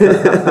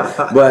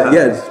 but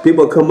yeah,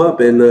 people come up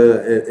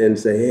and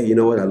say, "Hey, you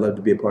know what? I'd love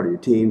to be a part of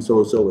your team. So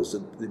and so was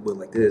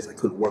like this. I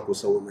couldn't work with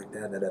someone like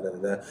that."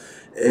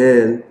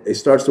 And it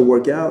starts to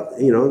work out.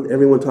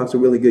 Everyone talks a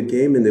really good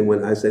game, and then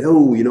when I say,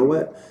 "Oh, you know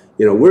what?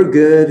 We're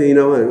good. And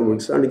we're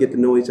starting to get to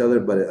know each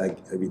other," but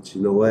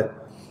you know what?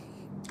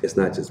 It's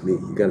not just me.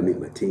 You got to meet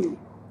my team,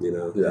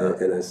 Yeah.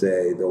 And I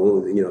say the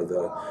only,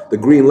 the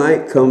green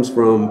light comes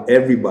from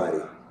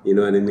everybody. You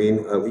know what I mean?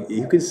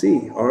 You can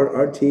see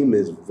our team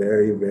is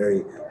very,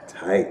 very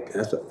tight.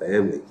 That's a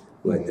family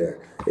right there.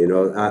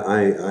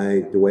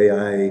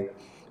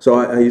 So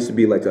I used to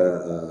be like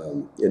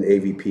an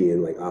AVP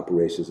in like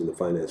operations in the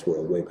finance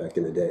world way back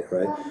in the day,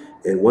 right?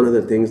 And one of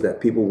the things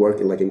that people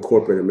working like in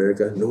corporate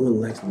America, no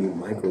one likes to be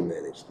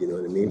micromanaged. You know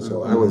what I mean?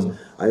 So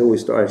I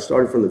always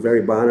started from the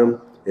very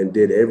bottom and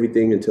did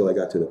everything until I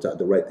got to the top,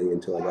 the right thing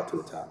until I got to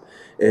the top.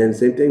 And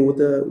same thing with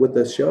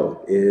the show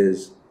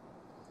is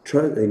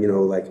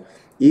like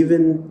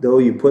even though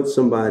you put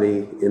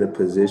somebody in a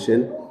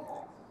position,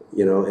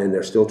 and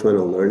they're still trying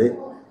to learn it,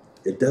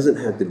 it doesn't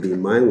have to be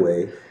my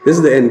way. This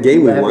is the end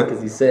game we want.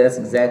 Because he said that's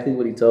exactly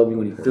what he told me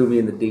when he threw me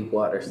in the deep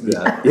waters.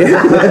 Yeah.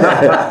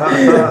 Yeah.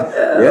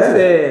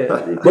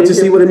 But you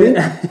see what I mean?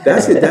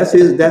 That's it.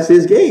 That's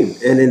his game.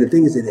 And then the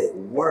thing is that it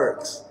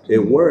works.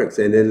 It works.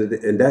 And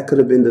that could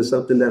have been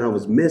something that I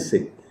was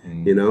missing.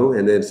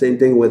 And then same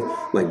thing with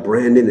like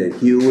Brandon and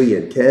Huey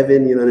and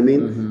Kevin, you know what I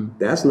mean? Mm-hmm.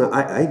 That's not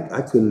I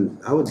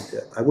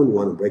wouldn't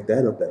want to break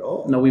that up at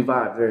all. No, we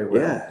vibe very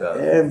well. Yeah,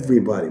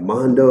 everybody.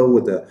 Mondo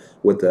with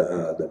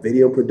the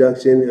video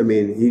production. I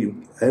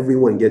mean,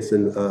 everyone gets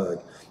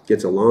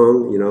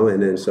along,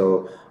 and then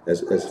so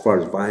as far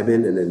as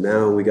vibing, and then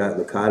now we got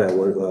Licata,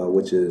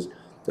 which is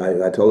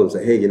I told him,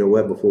 say, hey, you know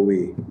what? Before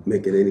we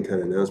make any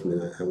kind of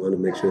announcement, I want to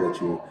make sure that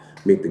you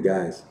meet the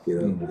guys,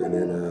 and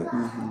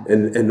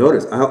then and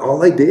notice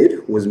all I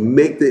did was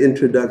make the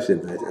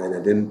introduction,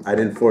 and I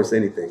didn't force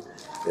anything,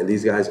 and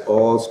these guys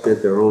all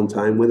spent their own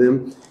time with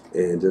him,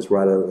 and just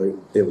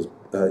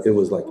it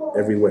was like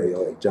everywhere.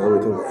 Like John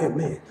would come, like, hey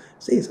man,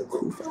 see, he's a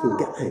cool fucking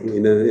guy,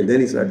 and then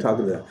he started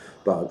talking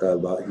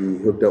about he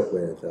hooked up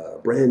with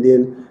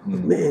Brandon.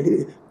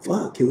 Man,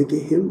 fuck, can we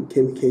get him?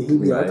 Can he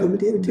be our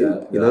commentator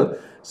too? Yeah.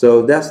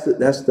 So that's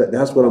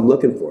what I'm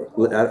looking for.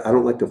 I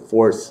don't like to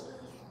force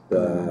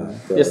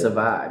Just a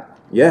vibe.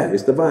 Yeah,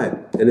 it's the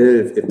vibe. And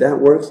then if that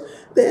works,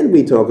 then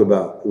we talk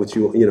about what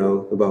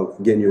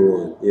about getting you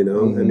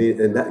on. I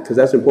mean, and because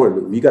that's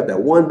important. You got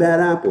that one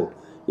bad apple,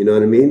 you know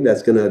what I mean?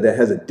 That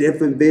has a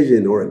different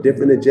vision or a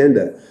different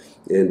agenda,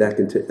 and that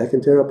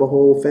can tear up a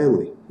whole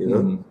family,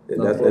 and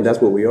that's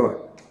what we are.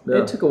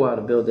 Yeah. It took a while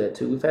to build that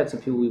too. We've had some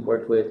people we've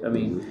worked with. I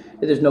mean,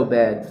 there's no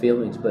bad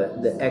feelings,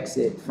 but the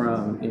exit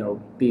from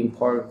being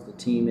part of the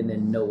team and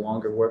then no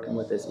longer working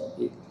with us,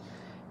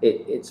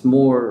 it's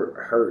more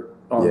hurt.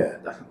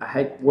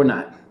 We're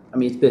not. I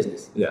mean, it's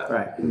business. Yeah.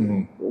 Right.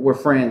 Mm-hmm. We're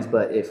friends,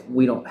 but if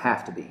we don't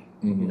have to be,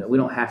 we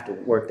don't have to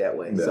work that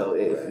way. Yeah. So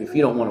if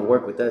you don't want to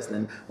work with us,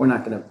 then we're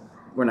not going to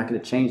we're not going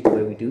to change the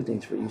way we do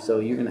things for you. So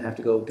you're going to have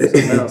to go do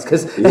something else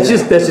because that's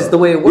just the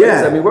way it works.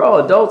 Yeah. I mean, we're all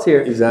adults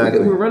here. Exactly.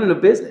 We're running a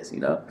business, you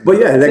know. But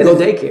yeah, that It's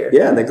goes daycare.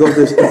 Yeah, that goes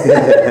to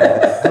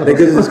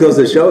this goes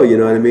to show. You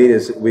know what I mean?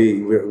 Is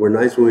we're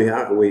nice when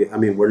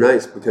we're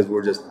nice because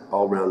we're just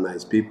all around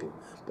nice people.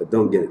 But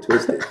don't get it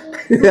twisted.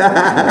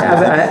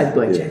 I'd be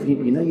like, Jeff,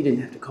 you know, you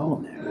didn't have to call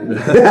him that.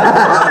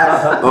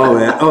 Right? Oh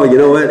man! Oh, you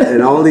know what?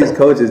 And all these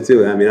coaches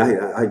too. I mean,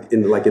 I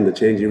in the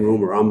changing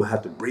room, or I'm gonna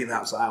have to breathe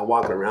outside,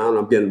 walking around.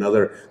 I'm getting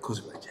another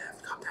coach like,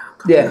 Jeff, calm down.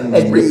 Yeah,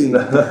 and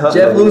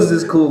Jeff loses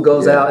his cool,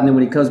 goes out, and then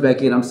when he comes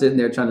back in, I'm sitting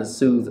there trying to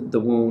soothe the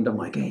wound. I'm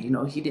like, hey, you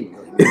know, he didn't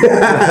really mean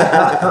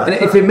that. And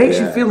if it makes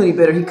you feel any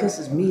better, he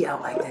cusses me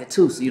out like that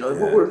too. So, you know,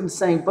 we're in the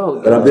same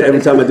boat. But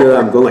every time I do that,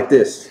 I'm going like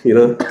this, you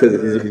know,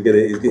 because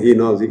he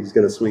knows he's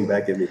gonna swing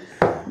back at me.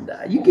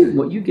 Nah, you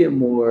get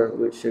more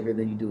with sugar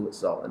than you do with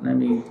salt. And I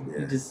mean,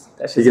 that's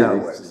just how it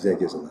works. Zay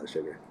gives a lot of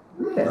sugar.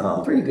 Yeah,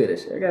 I'm pretty good at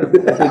sugar. I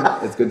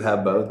think It's good to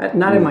have both.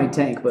 not in my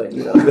tank, but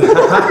you know.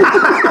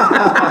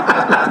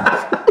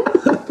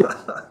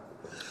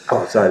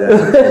 Oh, sorry.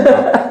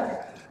 That.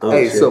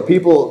 Hey, shit. so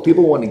people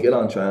want to get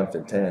on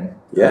Triumphant 10.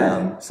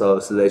 Yeah. So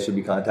they should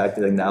be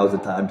contacted. Like, now is the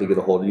time to get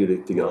a hold of you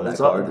to get on that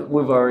card.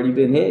 We've already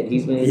been hit.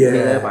 He's been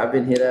hit up. I've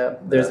been hit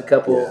up. There's a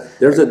couple.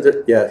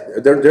 Yeah.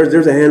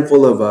 There's a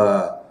handful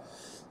of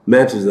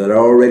matches that are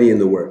already in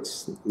the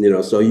works. You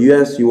know, so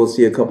yes, you will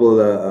see a couple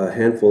of a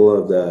handful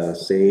of the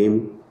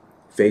same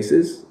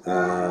faces,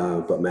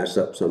 but matched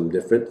up some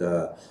different.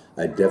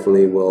 I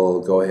definitely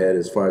will go ahead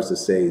as far as to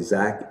say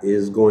Zach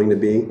is going to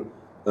be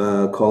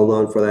called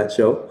on for that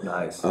show.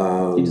 Nice.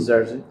 He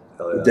deserves it.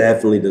 Hell yeah.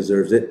 Definitely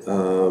deserves it.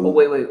 But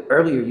wait.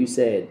 Earlier you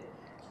said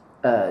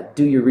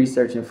do your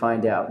research and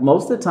find out.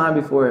 Most of the time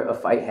before a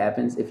fight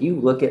happens, if you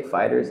look at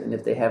fighters and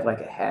if they have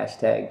like a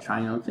hashtag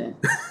triumphant,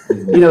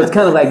 you know, it's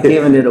kind of like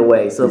giving it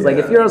away. So it's like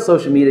if you're on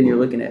social media and you're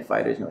looking at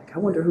fighters, you're like, I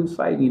wonder who's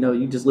fighting. You know,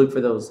 you just look for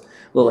those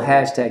little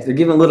hashtags. They're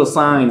giving little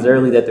signs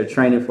early that they're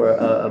training for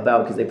a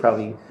bout because they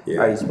probably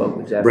already spoke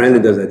with Jeff.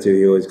 Brandon does that too.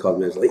 He always calls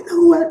me. He's like, you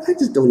know what? I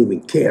just don't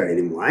even care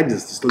anymore. I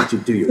just let you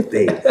do your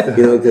thing.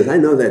 You know, because I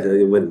know that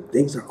when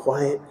things are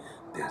quiet,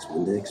 that's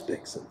when they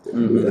expect something.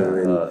 You know,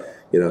 and,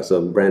 you know,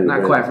 so Brandon.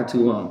 Not quiet for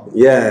too long.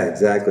 Yeah,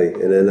 exactly.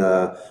 And then,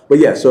 but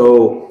yeah,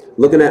 so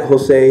looking at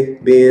Jose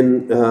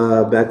being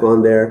back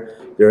on there,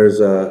 there's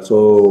you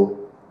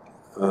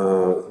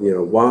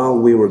know, while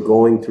we were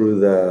going through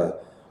the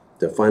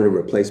final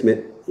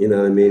replacement, you know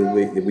what I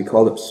mean, we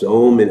called up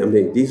so many. I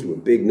mean, these were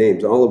big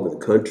names all over the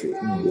country.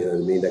 You know what I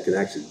mean, that could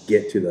actually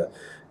get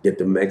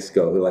to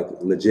Mexico, like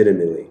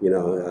legitimately. You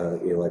know,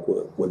 like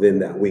within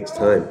that week's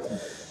time,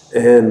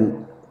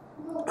 and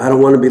I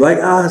don't want to be like,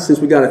 since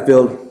we got it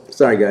filled.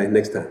 Sorry, guy.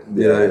 Next time.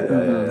 You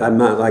know, I'm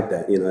not like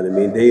that. You know what I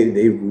mean?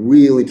 They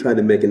really tried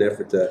to make an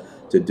effort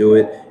to do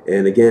it.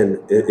 And again,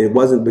 it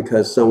wasn't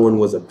because someone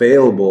was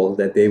available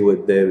that they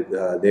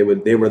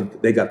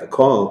got the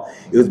call.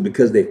 It was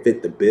because they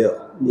fit the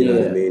bill. You know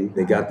what I mean?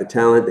 They got the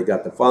talent. They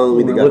got the following.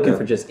 We they were got looking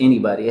for just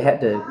anybody. It had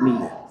to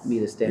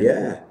meet the standard.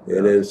 Yeah.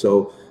 And then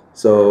so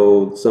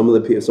some of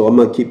the people. So I'm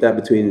gonna keep that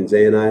between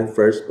Zay and I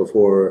first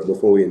before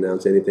we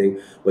announce anything.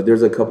 But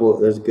there's a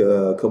couple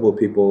of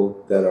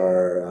people that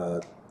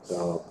are. I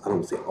don't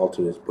want to say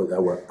alternates, but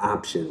that were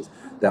options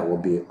that will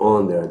be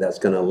on there. That's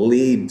going to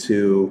lead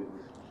to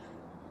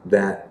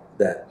that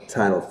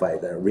title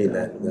fight, you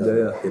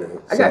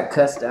know. I got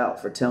cussed out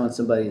for telling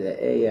somebody that,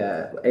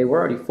 hey, we're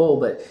already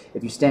full, but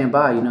if you stand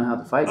by, you know how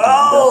the fight goes.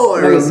 Oh,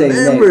 I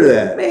remember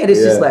that. Man,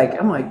 it's just like,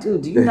 I'm like,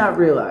 dude, do you not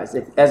realize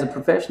that as a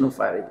professional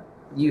fighter,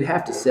 you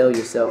have to sell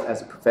yourself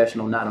as a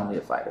professional, not only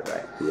a fighter,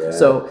 right? Yeah.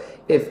 So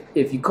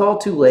if you call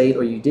too late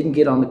or you didn't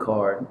get on the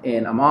card,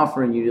 and I'm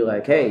offering you to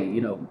like, hey,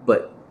 you know,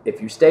 but if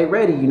you stay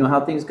ready, you know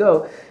how things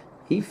go.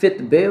 He fit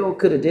the bill,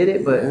 could have did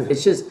it, but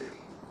it's just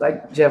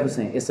like Jeff was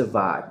saying, it's a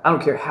vibe. I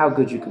don't care how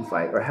good you can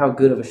fight or how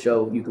good of a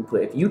show you can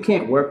put. If you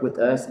can't work with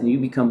us and you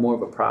become more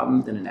of a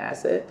problem than an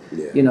asset,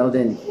 you know,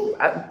 then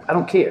I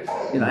don't care.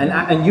 You know,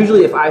 and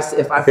usually if I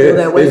feel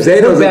that way, if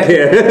Zay doesn't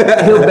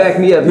care, he'll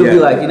back me up. He'll be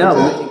like, you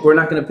know, we're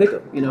not going to pick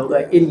him. You know,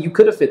 like, and you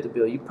could have fit the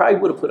bill. You probably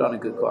would have put on a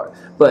good card,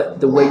 but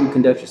the way you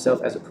conduct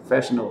yourself as a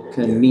professional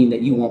can mean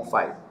that you won't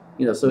fight.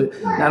 You know, so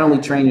not only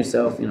train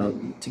yourself, you know,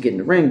 to get in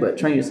the ring, but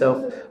train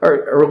yourself,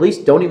 or at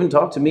least don't even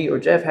talk to me or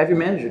Jeff. Have your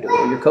manager do it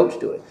or your coach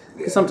do it.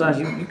 Because sometimes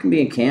you can be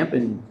in camp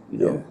and, you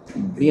know,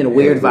 be in a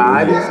weird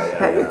vibe.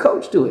 Have your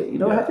coach do it. You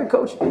know, have your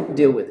coach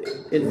deal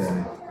with it.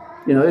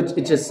 You know,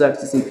 it just sucks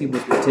to see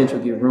people's potential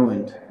get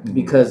ruined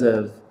because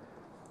of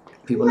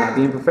people not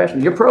being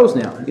professional. You're pros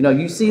now. You know,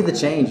 you see the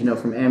change, you know,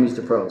 from amis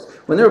to pros.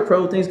 When they're a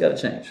pro, things got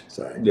to change.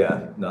 Sorry.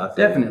 Yeah, no, I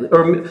feel Definitely.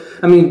 Or,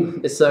 I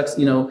mean, it sucks,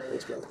 you know.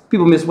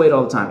 People miss weight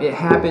all the time. It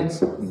happens,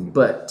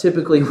 but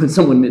typically when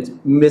someone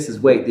misses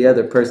weight, the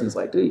other person's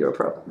like, dude, you're a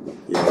pro.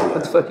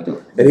 What the fuck you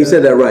doing? And he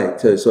said that right.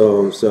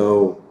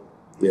 So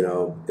you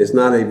know, it's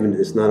not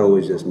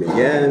always just me.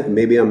 Yeah,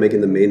 maybe I'm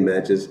making the main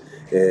matches,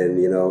 and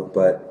you know,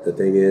 but the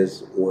thing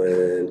is,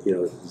 when you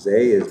know,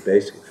 Zay is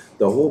basically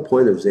the whole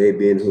point of Zay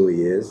being who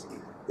he is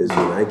is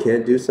when I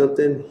can't do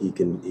something, he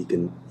can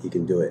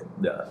do it.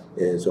 Yeah.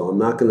 And so I'm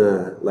not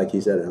gonna, like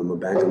he said, I'm gonna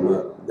back him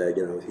up.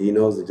 That he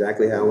knows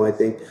exactly how I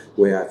think,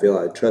 the way I feel.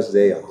 I trust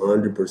Zay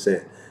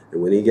 100%.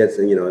 And when he gets,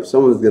 if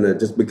someone's gonna,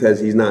 just because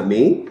he's not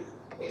me,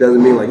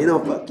 doesn't mean like,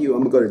 fuck you, I'm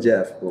gonna go to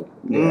Jeff. Well,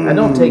 I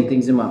don't take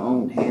things in my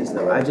own hands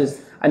though.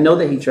 I know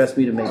that he trusts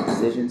me to make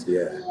decisions.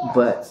 Yeah.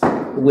 But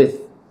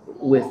with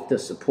the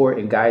support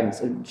and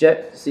guidance of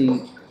Jeff,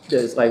 see,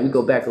 there's like, we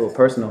go back a little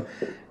personal.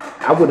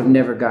 I would have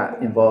never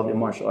got involved in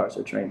martial arts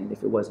or training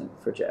if it wasn't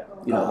for Jeff.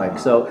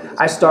 So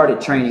I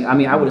started training. I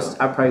mean, I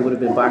probably would have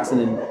been boxing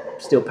and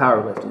still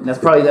powerlifting.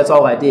 That's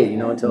all I did,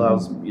 until I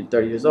was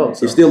 30 years old.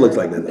 So. He still looks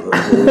like that though.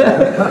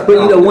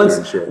 But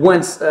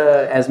once,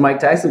 as Mike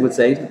Tyson would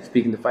say,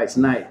 speaking to Fights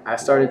Tonight, I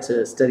started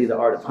to study the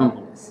art of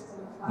humbleness.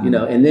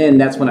 And then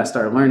that's when I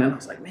started learning. I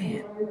was like,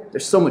 man,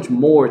 there's so much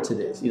more to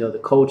this.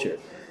 The culture.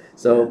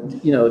 So,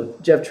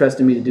 Jeff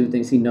trusted me to do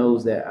things. He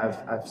knows that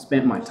I've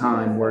spent my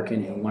time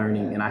working and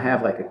learning, and I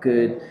have I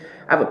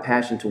have a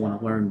passion to want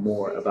to learn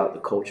more about the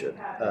culture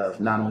of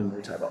not only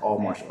Muay Thai, but all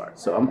martial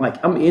arts. So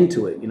I'm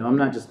into it. I'm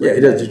not just. Yeah,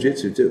 he does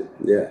jiu-jitsu too.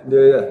 Yeah.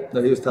 Yeah.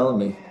 No, he was telling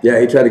me. Yeah,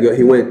 he tried to go.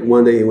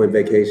 One day he went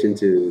vacation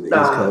to the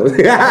East Coast.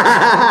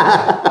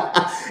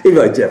 He'd be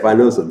like, Jeff, I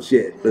know some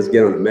shit. Let's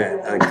get on the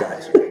mat. I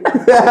got you.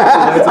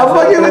 I'm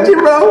fucking with you,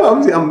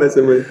 bro. I'm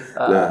messing with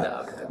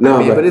you.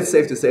 No, but it's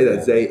safe to say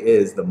that Zay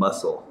is the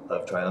muscle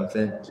of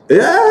Triumphant.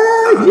 Yeah.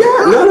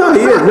 No, he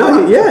is.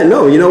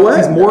 No, you know what?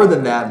 He's more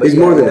than that. But he's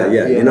more than that.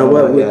 Yeah. You know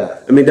what? Yeah.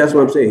 I mean, that's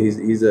what I'm saying.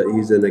 He's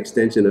an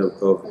extension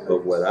of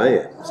what I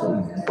am. So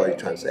what are you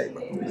trying to say,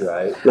 bro?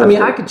 Right. I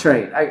mean, I could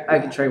train. I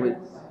could train with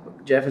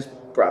Jeff. Has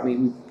brought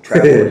me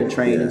travel and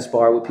train and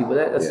spar with people.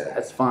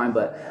 That's fine.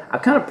 But I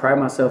kind of pride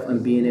myself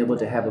in being able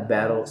to have a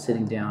battle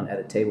sitting down at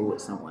a table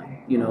with someone.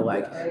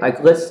 Like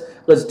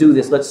let's do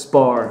this. Let's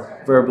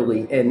spar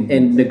verbally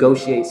and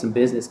negotiate some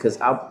business, because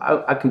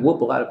I can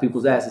whoop a lot of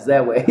people's asses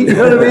that way. You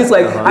know what I mean? It's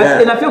like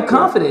and I feel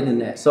confident in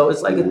that. So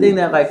it's like a thing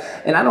that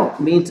and I don't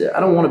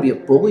want to be a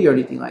bully or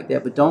anything like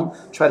that. But don't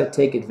try to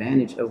take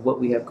advantage of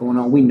what we have going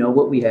on. We know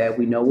what we have.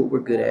 We know what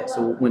we're good at.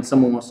 So when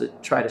someone wants to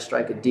try to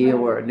strike a deal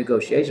or a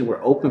negotiation,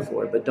 we're open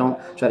for it. But don't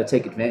try to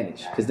take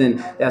advantage, because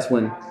then that's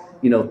when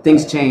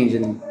things change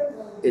and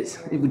it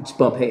would just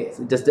bump heads.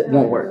 It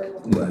won't work.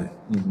 Right.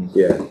 Mm-hmm.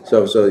 Yeah.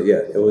 So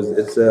yeah,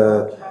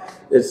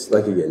 it's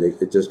like, again,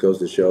 it just goes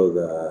to show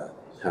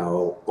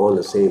how on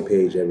the same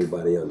page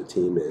everybody on the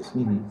team is.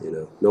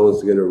 Mm-hmm. No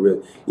one's gonna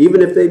really,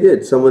 even if they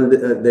did,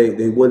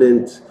 they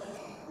wouldn't.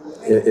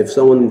 If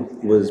someone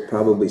was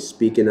probably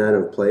speaking out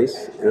of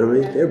place,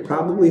 they're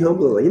probably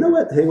humble. Like, you know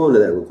what? Hang on to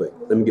that real quick.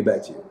 Let me get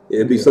back to you.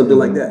 It'd be something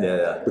like that.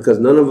 Yeah. Because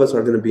none of us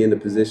are going to be in a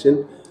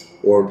position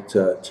or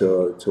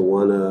to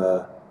want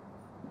to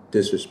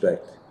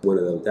disrespect one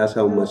of them. That's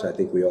how much I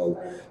think we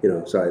all,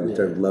 sorry, the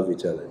term, love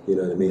each other. You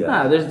know what I mean?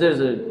 Nah,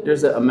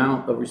 there's an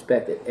amount of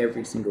respect that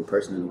every single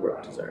person in the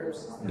world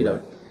deserves.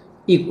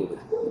 Equally.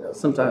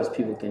 Sometimes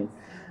people can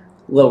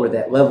lower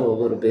that level a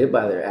little bit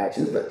by their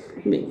actions, but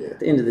I mean, at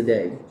the end of the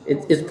day,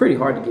 it's pretty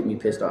hard to get me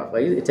pissed off.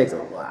 Like, it takes a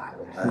lot.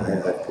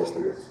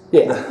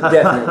 Yeah,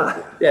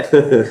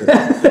 definitely.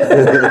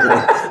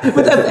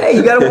 But hey,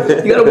 you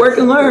gotta work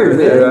and learn,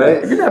 man.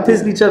 Right? If you're not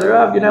pissing each other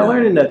off, you're not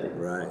learning nothing.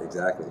 Right,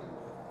 exactly.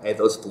 Hey,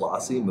 those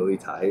flossy Muay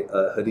Thai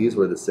hoodies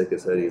were the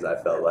sickest hoodies,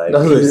 I felt like.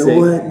 You know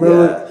what,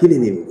 bro? Yeah. He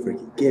didn't even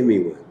freaking give me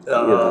one.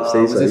 Was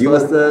he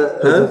supposed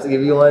to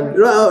give you one?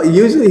 No,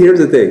 usually here's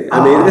the thing.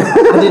 I mean,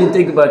 I didn't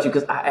think about you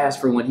because I asked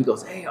for one. He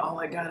goes, hey, all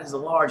I got is a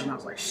large. And I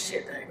was like,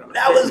 shit, that ain't gonna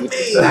that was me.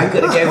 I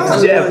could have gave it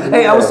to Jeff.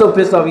 Hey, I was so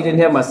pissed off he didn't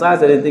have my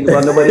size. I didn't think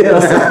about nobody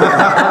else.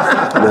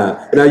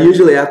 Now,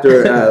 usually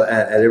after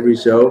at every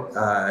show,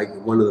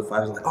 one of the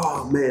fighters is like,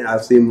 oh man,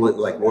 I've seen him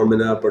like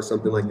warming up or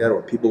something like that,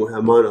 or people will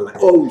have on. I'm like,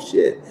 oh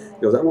shit.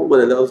 He goes, I want one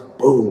of those.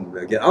 Boom.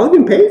 I'll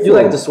even pay for it. You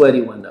like the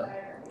sweaty one though?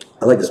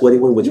 I like the sweaty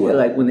one. Which one?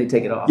 Like when they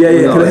take it off. Yeah.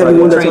 Can I have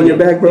one that's on your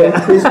back, bro?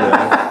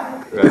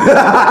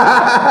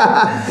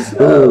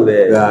 Oh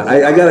man,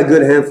 I got a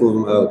good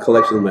handful of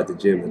collection of them at the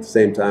gym. At the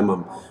same time,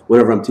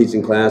 whenever I'm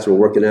teaching class or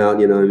working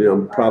out,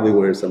 I'm probably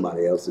wearing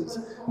somebody else's,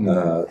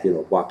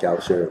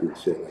 walkout shirt and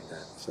shit like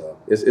that. So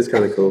it's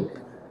kind of cool.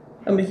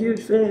 I'm a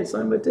huge fan.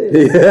 Sign my tape.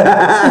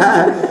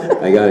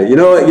 I got it. You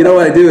know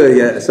what I do?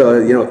 Yeah.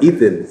 So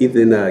Ethan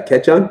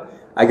Ketchon.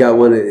 I got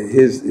one of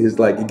his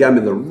like, he got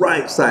me the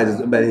right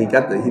size, but he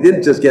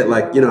didn't just get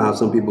like, how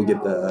some people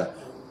get the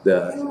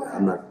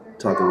I'm not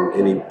talking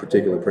any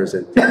particular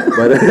person,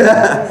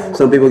 but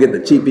some people get the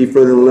cheapy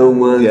Fruit of the Loom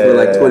ones for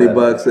like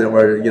 $20 or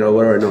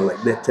whatever,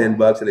 like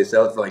 $10 and they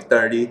sell it for like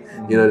 30.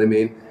 You know what I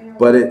mean?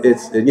 But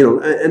it's and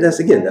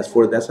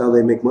that's how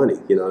they make money,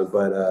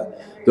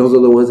 but those are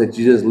the ones that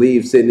you just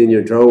leave sitting in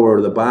your drawer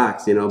or the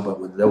box, you know.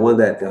 But the one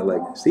that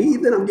like, see,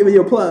 then I'm giving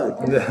you a plug.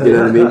 You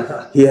know what I mean?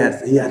 He had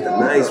the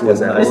nice ones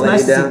that It's were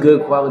nice laid to see down.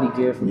 good quality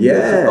gear from you.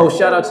 Yeah. Oh,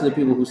 shout out to the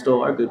people who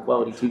stole our good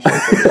quality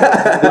t-shirts. Did you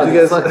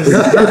guys-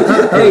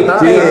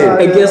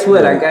 Hey, guess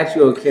what? I got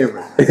you on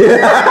camera.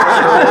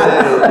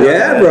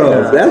 Yeah,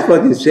 bro, that's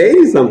fucking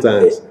shady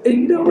sometimes. And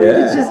you know what?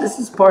 Yeah. It's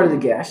just part of the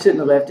game. I shouldn't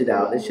have left it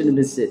out. It shouldn't have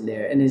been sitting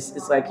there. And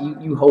it's like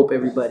you hope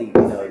everybody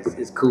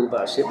is cool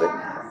about shit, but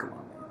nah, come on.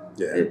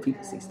 Yeah. Yeah,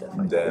 people see stuff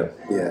like that.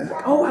 Damn.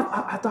 Yeah. Oh,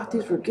 I thought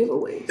these were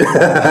giveaways.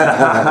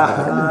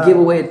 Give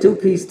away a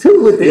 2-piece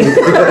too with it.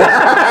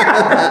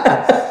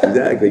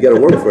 Exactly. You got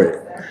to work for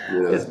it.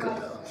 You know? It's good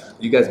though.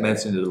 You guys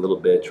mentioned it a little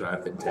bit,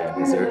 Triumphant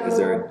 10. Is there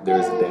a date?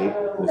 There's a date?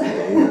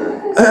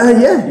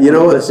 Yeah. You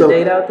know what? What's the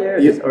date out there?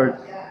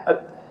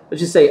 Let's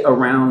just say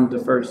around the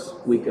first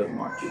week of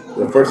March.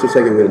 The first or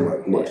second week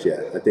of March,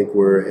 yeah. I think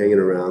we're hanging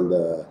around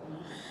the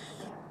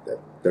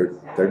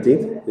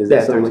 13th? Is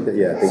that something like that?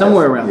 Yeah. I think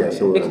Somewhere that's- around there.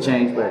 somewhere It can around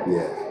change, but there.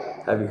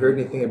 Yeah. Have you heard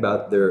anything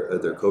about their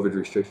COVID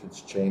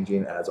restrictions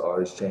changing as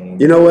ours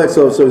change? You know what?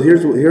 So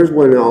here's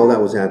when all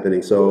that was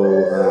happening. So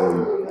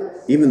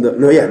even though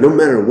no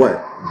matter what,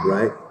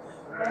 right?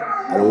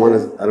 I don't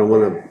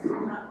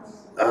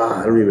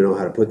even know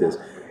how to put this.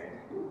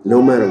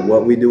 No matter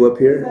what we do up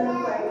here,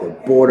 the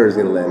border is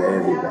gonna let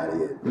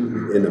everybody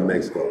into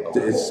Mexico.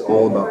 It's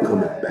all about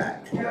coming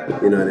back.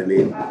 You know what I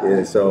mean?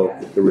 And so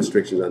the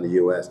restrictions on the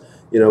U.S.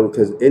 You know,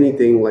 because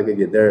anything like I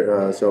get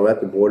there. So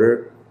at the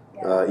border,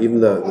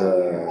 even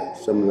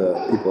some of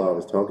the people I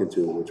was talking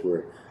to, which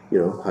were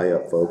high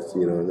up folks,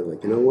 they're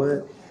like, you know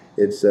what?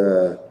 It's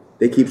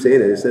they keep saying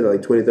it. They said it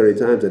like 20, 30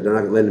 times that they're not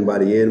gonna let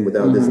anybody in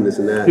without this and this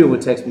and that. people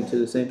would text me to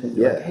the same thing.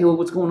 Yeah. Like, hey, well,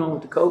 what's going on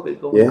with the COVID?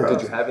 Yeah. across?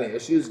 Did you have any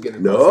issues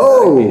getting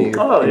No. any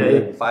Oh,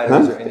 yeah.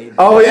 fighters or any?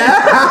 Oh yeah.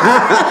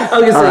 I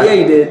was gonna say, All right. yeah,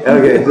 you did.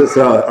 Okay,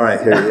 so all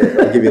right, here,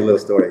 I'll give you a little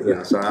story.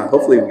 So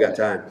hopefully we got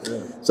time.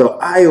 So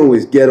I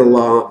always get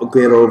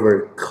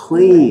over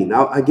clean.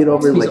 I get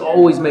over He's like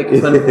always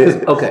making fun of me.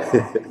 Okay,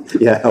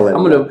 yeah.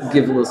 I'm gonna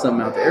give a little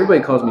something out there.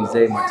 Everybody calls me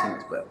Zay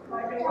Martinez, but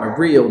my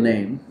real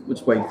name, which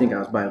is why you think I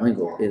was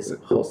bilingual, is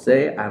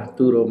Jose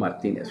Arturo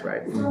Martinez,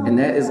 right? And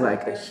that is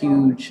like a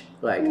huge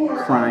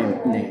crime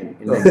name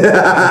in Mexico.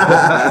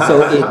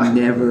 So it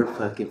never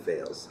fucking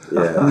fails.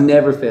 Yeah.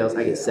 Never fails.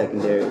 I get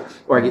secondary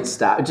or I get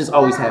stopped. It just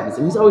always happens.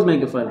 And he's always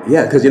making fun of me.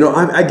 Yeah, because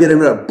I get in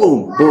there,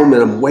 boom, boom,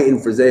 and I'm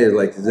waiting for Zay.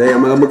 Like Zay,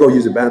 I'm gonna go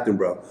use the bathroom,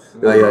 bro.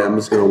 Yeah, I'm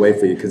just gonna wait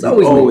for you because I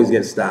Always always me.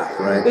 get stopped,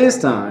 right? This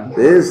time,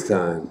 This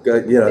time,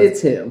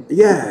 it's him.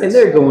 Yes. And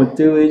they're going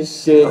through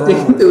his shit.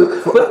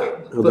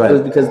 But it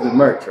was because of the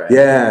merch, right?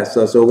 Yeah,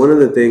 so one of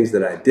the things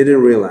that I didn't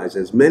realize,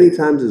 as many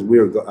times as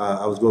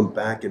I was going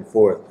back and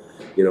forth,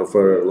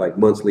 for like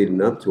months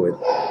leading up to it,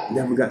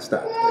 never got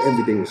stopped.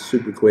 Everything was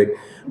super quick.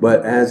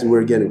 But as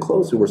we're getting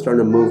closer, we're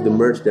starting to move the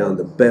merch down,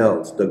 the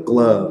belts, the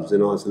gloves,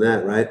 and all this and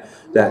that, right?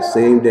 That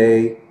same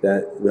day,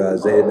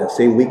 that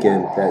same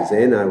weekend that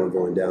Zay and I were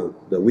going down,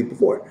 the week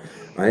before,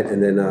 right?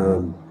 And then,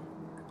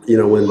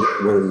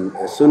 when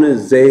as soon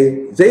as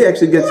Zay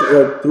actually gets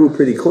through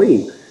pretty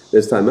clean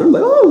this time, I'm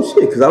like, oh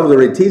shit, because I was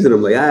already teasing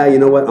him, like, you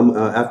know what? I'm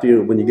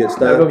when you get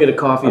stuck, I'll go get a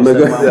coffee I'm or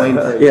gonna something while I'm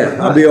waiting for you.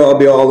 yeah, I'll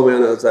be all the way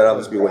on the other side. I'll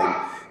just be waiting.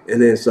 And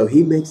then so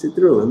he makes it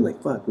through. I'm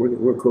like, fuck,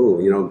 we're cool.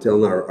 I'm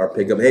telling our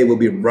pickup, hey, we'll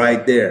be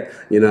right there.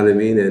 You know what I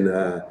mean?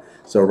 And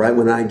so right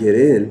when I get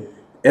in,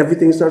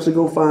 everything starts to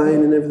go fine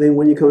and everything.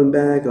 When you coming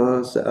back,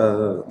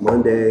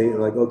 Monday,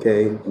 like,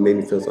 okay, it made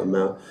me feel something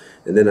out.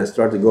 And then I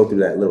start to go through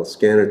that little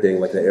scanner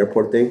thing, like the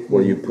airport thing,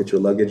 where you put your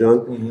luggage on.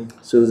 Mm-hmm.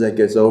 As soon as that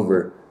gets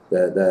over,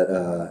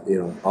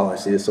 all I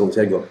see is someone's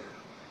head go,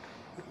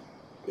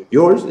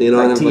 yours? Like and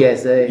I'm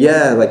TSA.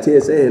 yeah, like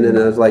TSA. And then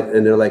I was like,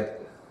 and they're like,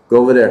 go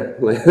over there.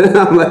 Like,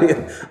 I'm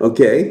like,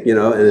 okay, and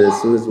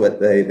as soon as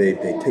they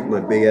take my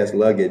big ass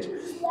luggage,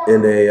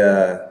 and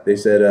they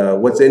said,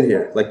 what's in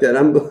here? Like that.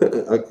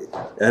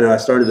 And I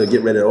started to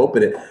get ready to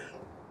open it.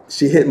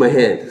 She hit my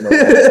hand.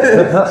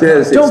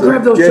 Don't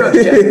grab those trucks,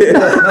 Jack.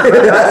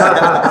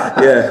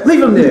 Yeah. Leave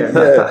them there.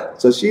 Yeah.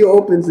 So she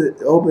opens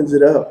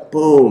it up,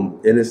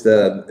 boom, and it's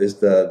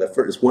the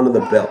first, it's one of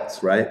the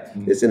belts, right?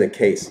 It's in a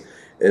case,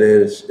 and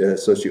then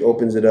so she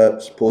opens it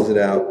up, she pulls it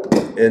out,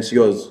 and she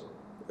goes,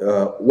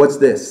 what's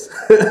this?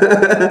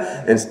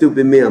 And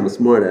stupid me, I'm a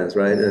smart ass,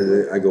 right?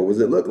 And I go, what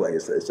does it look like?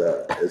 It's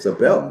a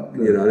belt.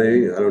 You know what I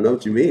mean? I don't know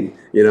what you mean,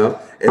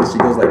 And she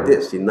goes like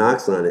this. She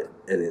knocks on it,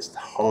 and it's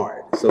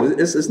hard. So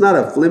it's not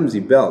a flimsy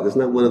belt. It's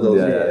not one of those.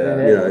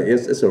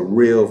 It's a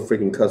real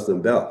freaking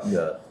custom belt.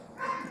 Yeah.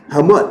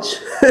 How much?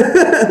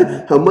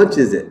 How much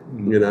is it?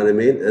 You know what I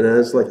mean? And I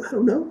was like, I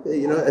don't know.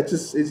 It's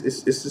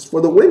just for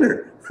the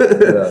winner.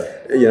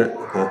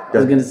 I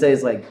was gonna say,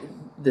 it's like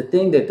the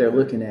thing that they're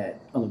looking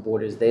at on the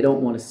border is they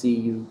don't want to see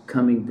you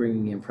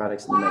bringing in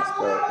products into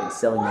Mexico and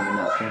selling them and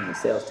not paying the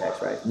sales tax,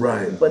 right?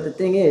 Right. But the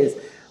thing is,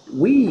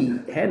 we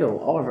handle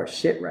all of our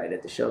shit right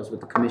at the shows with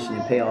the commission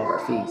and pay all of our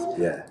fees.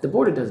 Yeah. The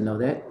border doesn't know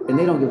that, and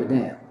they don't give a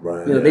damn.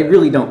 Right. They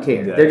really don't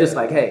care. Yeah. They're just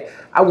like, hey,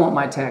 I want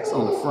my tax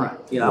on the front.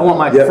 I want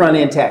my Yep. front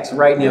end tax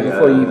right now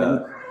before you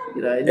even.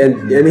 You know,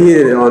 And he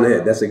hit it on the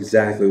head. That's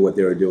exactly what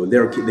they were doing. They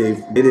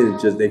didn't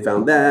just, they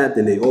found that,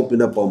 then they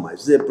opened up all my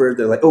zippers.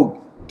 They're like,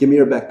 oh, give me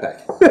your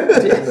backpack.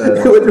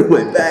 They went through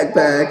my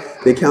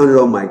backpack. They counted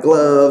all my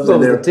gloves. what And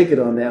was they're the ticket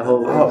on that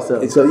whole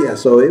episode? and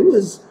so it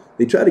was.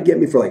 They tried to get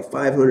me for like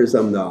 $500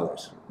 something.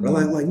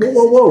 I'm like,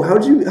 whoa,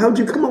 how'd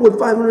you come up with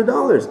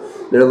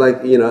 $500? They're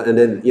like, and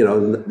then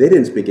they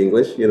didn't speak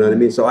English, you know what I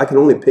mean? So I can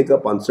only pick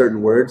up on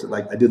certain words,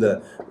 like I do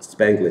the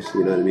Spanglish,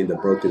 you know what I mean, the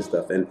broken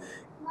stuff, and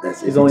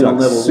that's He's only on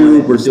level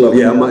super one. slow.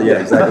 Yeah,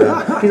 exactly.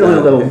 He's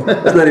on level.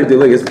 It's not even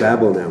doing it's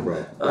Babel now,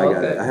 bro.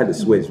 Okay. I had to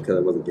switch because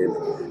I wasn't getting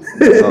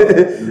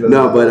it.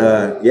 No,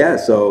 but yeah,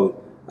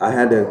 so I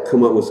had to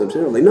come up with some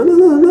shit. I'm like,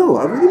 no.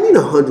 I really mean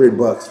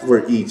 $100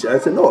 for each. I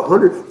said, no,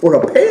 100 for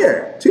a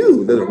pair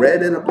too. There's a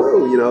red and a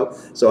blue,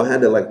 So I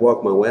had to like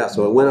walk my way out.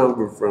 So it went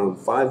over from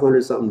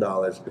 $500 something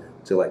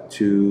to like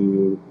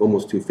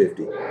almost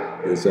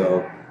 $250. And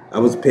so I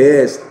was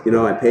pissed,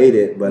 I paid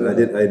it, but I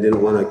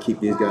didn't want to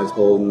keep these guys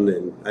holding,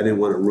 and I didn't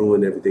want to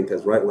ruin everything,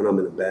 because right when I'm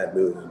in a bad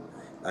mood,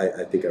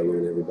 I think I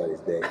ruin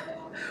everybody's day.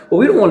 Well,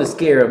 we don't want to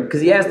scare him,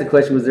 because he asked the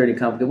question, was there any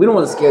conflict? We don't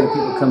want to scare the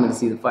people coming to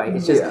see the fight.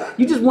 It's just,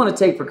 you just want to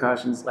take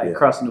precautions, like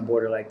crossing the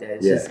border like that.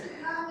 It's just,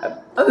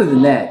 other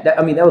than that,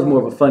 that was more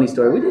of a funny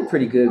story. We did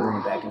pretty good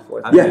going back and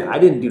forth. I mean, I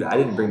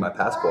didn't bring my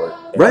passport.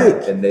 Right.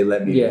 And they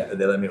let me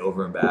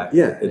over and back.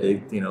 Yeah.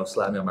 They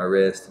slapped me on my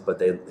wrist, but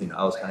I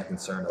was kind of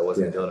concerned I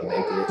wasn't going to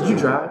make it. Did you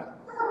drive?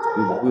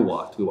 We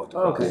walked. Oh,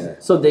 across. okay. Yeah.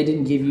 So they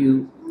didn't give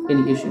you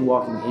any issue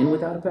walking in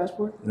without a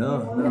passport?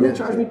 No. And they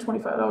charged me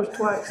 $25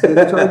 twice. Did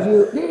they charge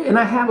you? Yeah, and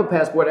I have a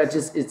passport.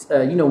 It's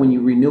when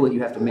you renew it,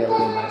 you have to mail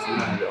it in, like, so you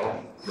don't have to own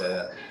it.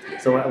 Yeah.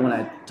 So when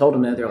I told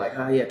them that, they're like,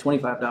 oh yeah,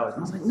 $25. And I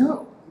was like,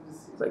 no.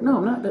 Like, no,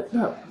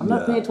 I'm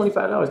not paying $25.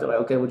 They're like,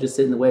 okay, we'll just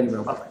sit in the waiting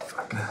room. I was like,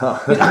 fuck.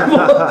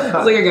 I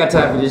was like, I got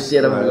time for this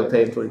shit. I'm gonna go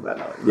pay him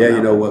 $25. Yeah,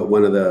 you know what?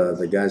 One of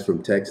the guys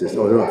from Texas,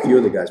 a few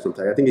of the guys from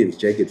Texas. I think it was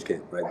Jacob's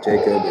camp, right?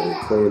 Jacob and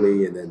then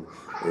Corley and then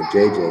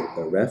JJ,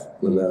 the ref.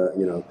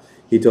 When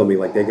he told me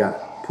like they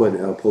got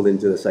pulled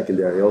into the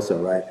secondary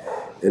also, right?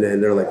 And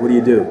then they're like, what do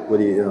you do?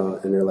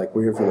 And they're like,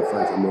 we're here for the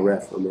fights. I'm a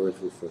ref for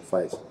the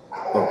fights.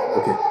 Oh,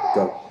 okay,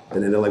 go.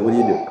 And then they're like, what do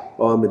you do?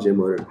 Oh, I'm a gym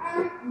owner.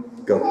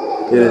 Go.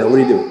 Yeah, what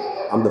do you do?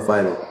 I'm the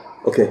fighter.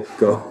 Okay,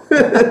 go.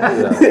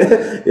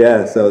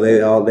 Yeah, so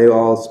they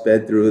all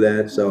sped through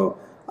that. So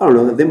I don't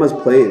know. They must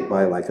play it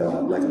by like a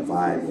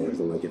vibe or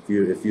something. Like if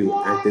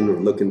you acting or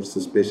looking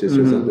suspicious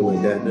or something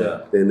like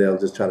that, then they'll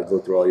just try to go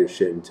through all your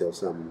shit until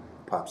something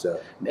pops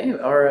up. Man,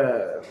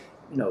 our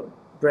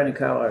Brandon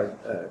Kyle, our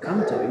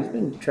commentator, he's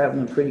been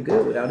traveling pretty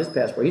good without his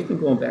passport. He's been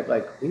going back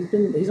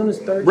he's on his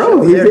third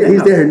show.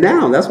 He's there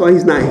now. That's why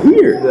he's not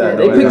here. Yeah,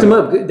 they picked him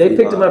up. They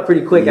picked him up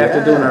pretty quick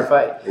after doing our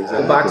fight.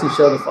 Exactly. The boxing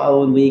show the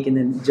following week, and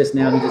then just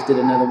now he just did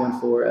another one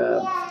for. I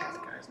forgot the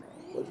guy's name.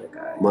 What was that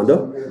guy?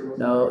 Mondo?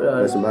 No.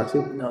 Western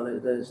boxing? No,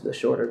 the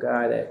shorter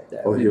guy that.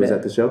 He was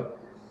at the show.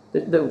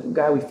 The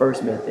guy we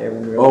first met there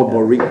when we were.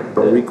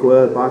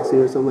 Boricua boxing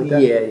or something like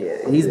that.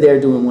 Yeah. He's there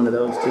doing one of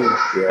those too.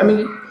 Yeah. I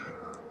mean,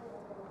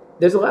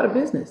 there's a lot of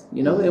business, I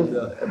mean,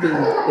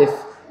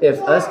 if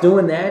us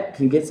doing that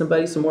can get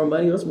somebody some more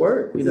money, let's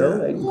work.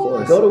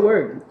 Go to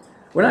work.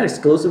 We're not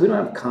exclusive. We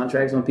don't have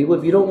contracts on people.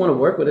 If you don't want to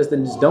work with us,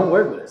 then just don't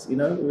work with us.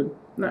 We're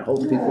not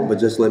holding people. But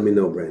just let me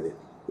know, Brandon.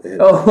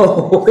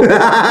 Oh,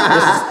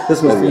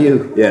 this was for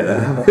you.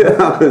 Yeah,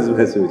 I was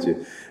messing with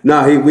you.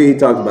 No, we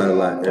talked about it a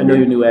lot. I know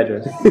your new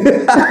address.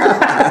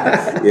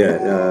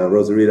 Yeah,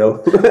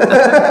 Rosarito.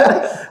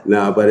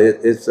 No, but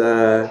it's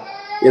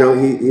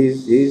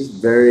he's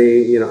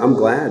very, I'm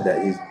glad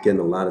that he's getting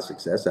a lot of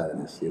success out of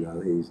this.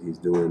 He's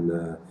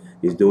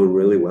doing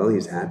really well.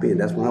 He's happy, and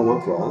that's what I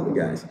want for all the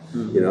guys.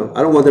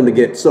 I don't want them to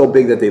get so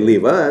big that they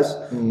leave us.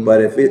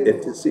 But if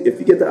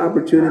you get the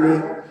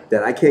opportunity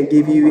that I can't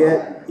give you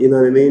yet, you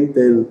know what I mean?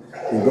 Then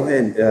go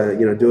ahead,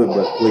 and, do it.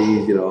 But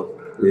please,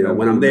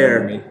 when I'm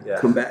there,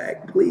 come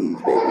back, please,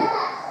 baby.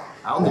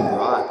 I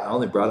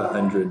only brought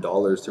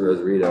 $100 to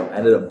Rosarito. I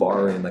ended up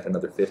borrowing like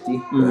another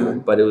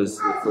 $50, but it was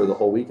for the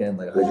whole weekend.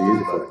 Like, what'd you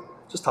use it for?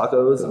 Just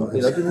tacos,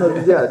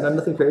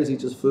 nothing crazy,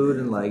 just food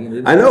and like.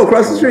 I know,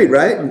 across the street,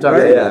 right? I'm talking,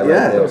 right?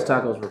 Yeah. Those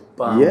tacos were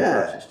bomb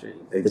across the street.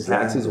 Exactly. The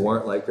taxis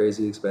weren't like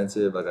crazy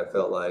expensive. Like I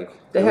felt like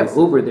they have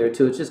Uber there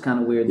too. It's just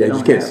kind of weird. Yeah,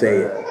 you can't say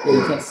it. Yeah,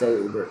 you can't say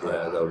Uber.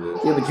 Yeah, that was.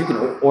 Yeah, but you can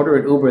order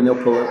an Uber and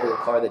they'll pull up with a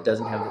car that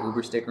doesn't have the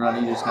Uber sticker on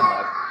it. You just kind of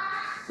like.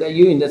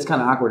 Yeah, that's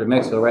kind of awkward in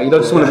Mexico, right? You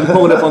don't just want to be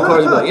pulling up on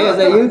cars and be like, yeah, is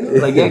that you?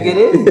 Like, yeah, get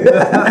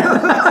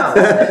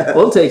in.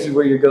 We'll take you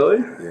where you're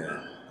going. Yeah.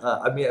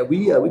 I mean,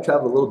 we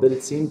traveled a little bit.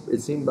 It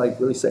seemed like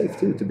really safe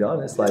too, to be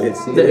honest. Like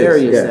the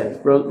area is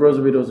safe.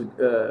 Rosarito's,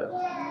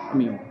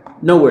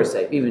 nowhere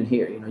safe. Even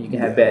here, you can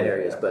have bad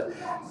areas, but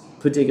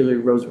particularly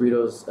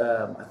Rosarito's.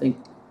 I think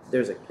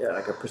there's a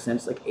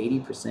percentage, like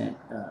 80%,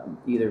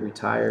 either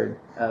retired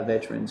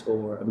veterans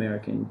or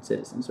American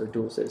citizens or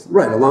dual citizens.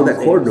 Right along that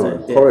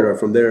corridor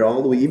from there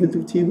all the way even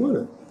through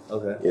Tijuana.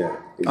 Okay. Yeah.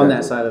 Exactly. On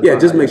that side of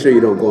just make sure you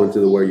don't go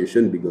into where you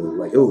shouldn't be going.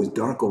 Like, oh, it's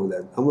dark over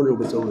there. I wonder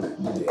what's over there.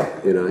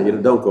 You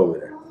don't go over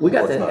there. We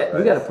got Well, it's that. not, We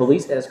right? got a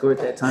police escort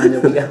that time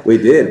that we got. We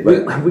did,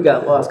 but we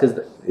got lost because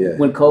Yeah.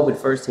 when COVID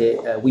first hit,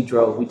 we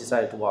drove. We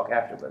decided to walk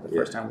after, but the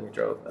first time we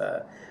drove,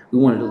 we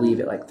wanted to leave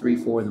at like 3,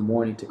 4 in the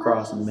morning to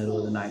cross in the middle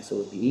of the night, so it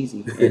would be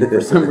easy. And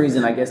for some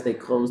reason, I guess they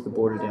closed the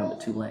border down to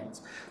 2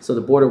 lanes, so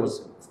the border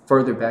was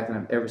further back than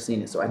I've ever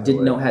seen it. So I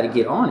didn't know how to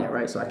get on it,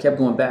 right? So I kept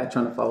going back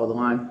trying to follow the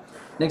line.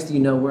 Next thing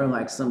you know, we're in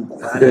like some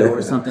patio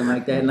or something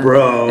like that, and,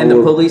 Bro. and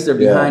the police are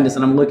behind Yeah. us,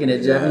 and I'm looking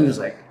at Jeff, and he was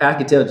like, I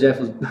could tell Jeff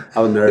was. I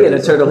was He had a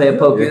nervous. turtle head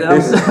poking.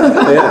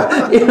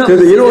 Yeah. Yeah.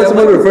 Because you know what's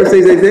one of the first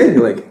things they say?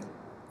 You're like,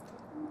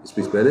 you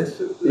speak Spanish?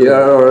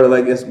 Yeah, or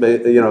like,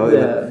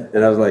 Yeah.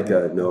 and I was like,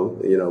 no,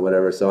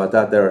 whatever. So I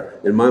thought there,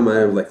 in my mind,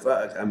 I was like,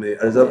 fuck, I mean,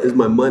 is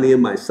my money in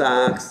my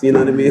socks? You know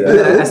what I mean?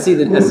 I see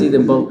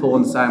them both pull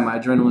on the side. My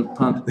adrenaline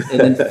pumped, and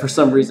then for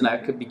some reason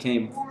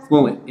became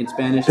fluent in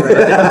Spanish. Right?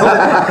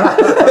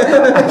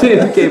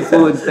 I became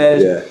fluent in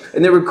Spanish, Yeah.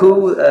 and they were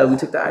cool. We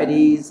took the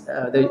IDs.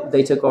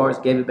 They took ours,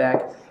 gave it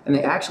back, and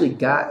they actually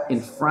got in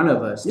front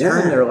of us, Yeah.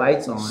 turned their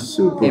lights on,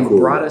 Super and cool.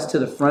 brought us to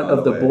the front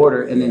of the way.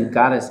 border, and then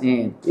got us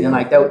in. Yeah. And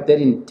like that, they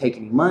didn't take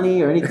any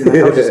money or anything.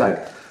 I was just like,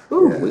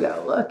 ooh, we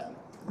got lucky.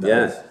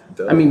 Yeah.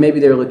 I mean, maybe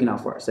they were looking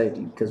out for our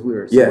safety because we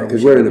were. Yeah, somewhere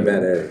because we we're in a shouldn't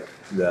bad be. area.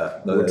 Yeah.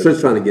 No, We're that's-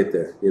 just trying to get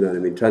there. You know what I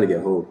mean? Trying to get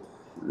home.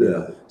 You Yeah.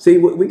 know? See,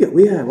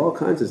 we have all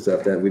kinds of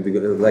stuff that we've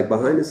been like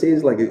behind the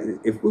scenes. Like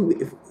if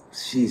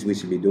we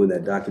should be doing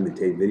that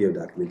video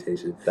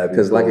documentation. That'd be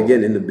Because like cool.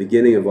 again, in the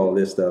beginning of all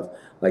this stuff,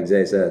 like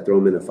Zay said, I throw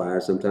them in the fire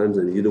sometimes.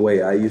 And the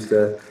way I used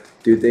to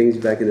do things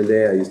back in the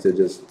day, I used to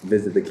just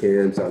visit the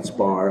camps. I'd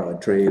spar,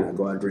 I'd train, I'd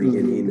go out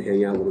drinking, Mm-hmm. eat, and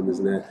hang out with them, this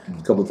and that.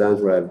 A couple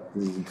times where I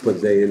put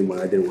Zay in when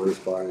I didn't want to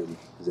spar, and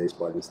Zay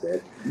sparred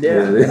instead.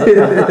 Yeah. You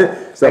know?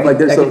 Stuff like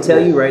this. I So- can tell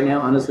you right now,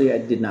 honestly, I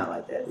did not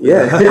like that.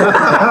 Yeah.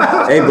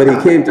 Hey, but he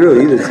came through.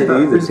 He's a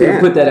Just to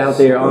champ. put that out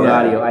there on Yeah.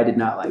 audio. I did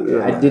not like it.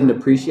 Yeah. I didn't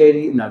appreciate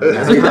it. No,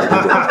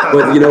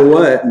 But you know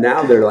what?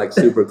 Now they're like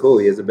super cool.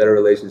 He has a better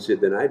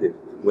relationship than I do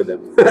with them.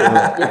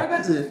 yeah,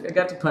 I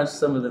got to punch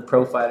some of the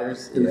pro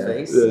fighters in the Yeah.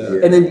 face, Yeah.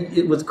 and then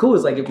what's cool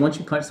is like once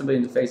you punch somebody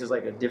in the face, there's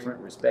like a different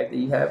respect that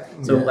you have.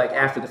 So Yeah. like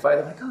after the fight,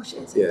 they're like, "Oh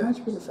shit, he Yeah. punched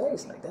me in the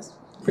face!" Like that's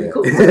pretty Yeah.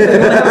 cool. You want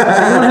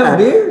to have a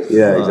beer?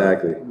 Yeah,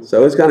 exactly.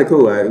 So it's kind of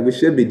cool. We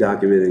should be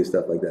documenting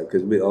stuff like that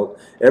because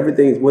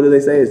everything. What do they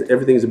say? Is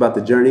everything's about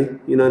the journey?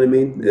 You know what I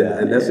mean? Yeah.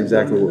 And that's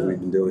exactly what we've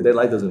been doing. They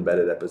like those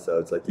embedded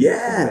episodes. Like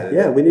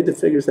Yeah. We need to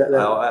figure that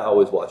out. I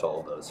always watch all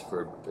of those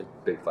for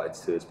big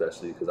fights too,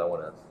 especially because I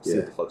want to see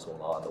Yeah. what the fuck's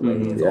going on, the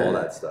weigh-ins, Yeah. all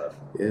that stuff.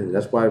 Yeah,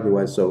 that's why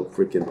everyone's so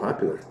freaking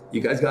popular.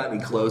 You guys got any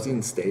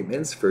closing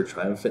statements for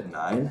Triumphant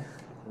 9?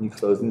 Any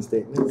closing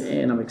statements?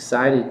 And I'm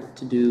excited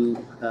to do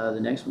the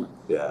next one.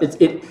 Yeah.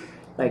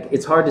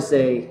 It's hard to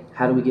say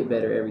how do we get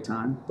better every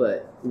time,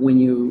 but when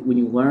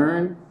you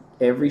learn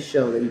every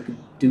show that you could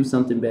do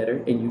something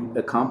better and you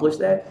accomplish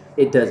that,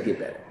 it does get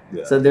better.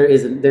 Yeah. So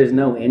there's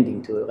no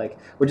ending to it. Like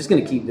we're just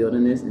gonna keep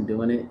building this and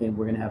doing it, and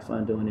we're gonna have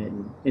fun doing it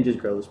and just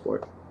grow the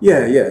sport.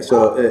 Yeah.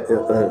 So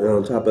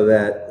on top of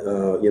that,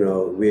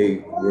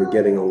 we're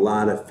getting a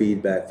lot of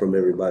feedback from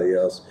everybody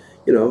else.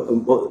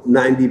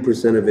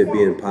 90% of it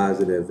being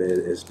positive, and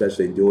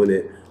especially doing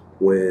it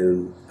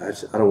when I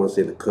don't want to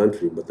say the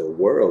country, but the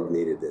world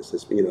needed this.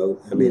 Yeah.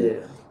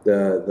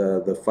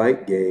 The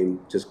fight game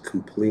just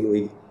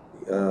completely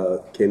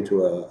came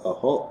to a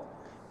halt.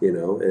 And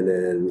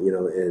then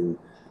and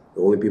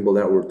the only people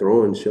that were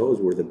throwing shows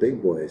were the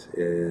big boys,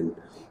 and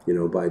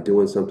by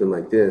doing something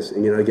like this,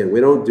 and again, we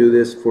don't do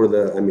this for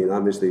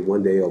obviously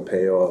one day it'll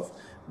pay off,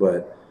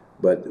 but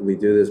we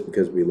do this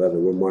because we love it.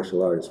 We're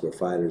martial artists, we're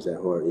fighters at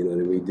heart,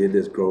 and we did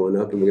this growing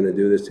up, and we're gonna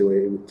do this till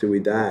we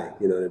die,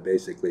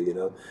 basically,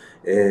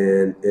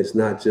 and it's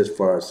not just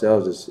for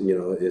ourselves, it's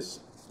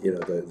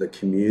the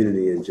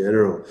community in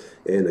general,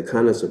 and the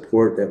kind of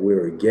support that we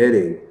were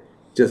getting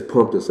just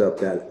pumped us up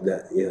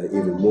that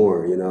even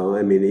more.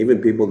 Even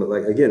people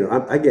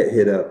that I get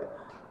hit up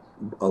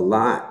a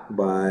lot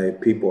by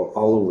people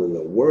all over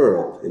the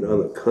world in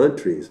other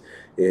countries,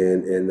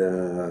 and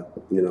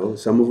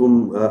some of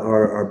them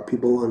are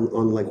people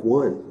on like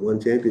one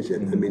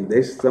championship.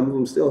 Mm-hmm. Some of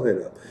them still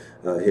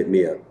hit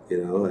me up.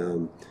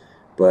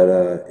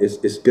 But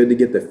it's good to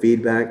get the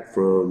feedback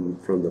from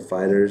the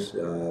fighters,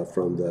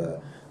 from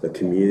the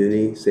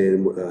community,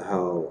 saying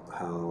how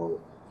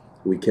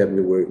we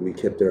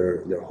kept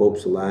their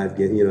hopes alive,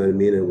 and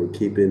we're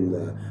keeping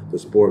the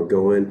sport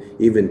going.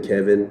 Even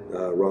Kevin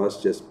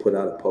Ross just put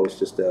out a post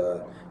just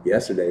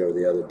yesterday or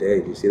the other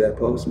day. Do you see that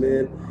post,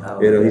 man?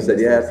 He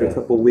said, after a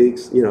couple of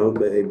weeks,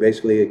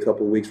 basically a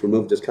couple of weeks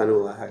removed, just kind of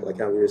like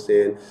how we were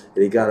saying,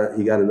 and he got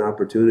an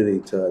opportunity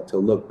to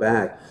look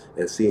back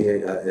and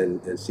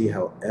see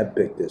how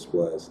epic this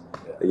was.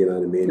 You know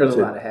what I mean? There's a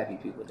lot of happy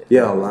people there.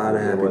 Yeah, a lot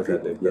of It happy was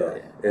that people. big, though.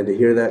 Yeah, and to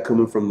hear that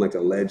coming from like a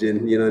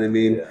legend, you know what I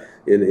mean? Yeah.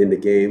 In the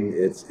game,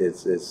 it's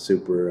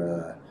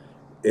super.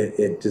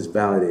 It just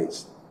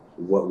validates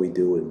what we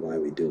do and why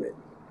we do it.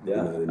 Yeah.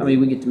 You know what I mean,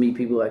 we get to meet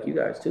people like you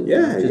guys too.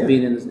 Yeah, Just yeah.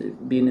 being in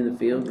the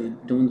field,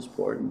 doing the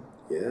sport, and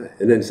Yeah,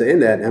 and then saying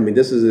that, I mean,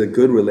 this is a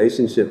good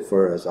relationship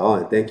for us all,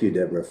 and thank you,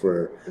 Deborah,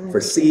 for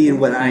seeing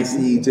what I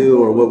see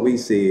too, or what we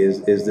see is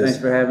Thanks this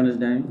for having us,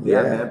 Daniel.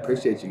 Yeah, Yeah. man,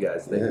 appreciate you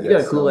guys. Thank Yeah. you You got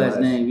guys a cool so ass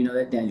much. name, you know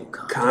that Daniel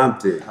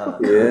Compton.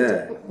 Compton.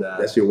 Yeah, Nah.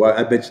 that's your wife.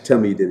 I bet you tell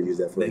me you didn't use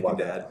that for Thank a you, while.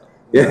 Dad.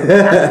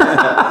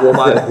 Yeah. Well,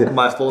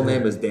 my full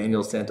name is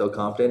Daniel Santo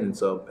Compton,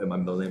 and my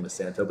middle name is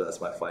Santo, but that's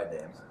my fight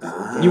name.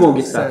 You won't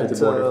get stopped at the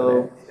border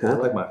for that. Huh?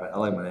 I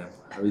like my name.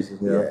 I was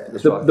just, Yeah.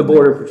 just The rocking the it.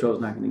 border patrol's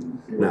not going to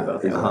worry No,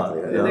 about that. exactly.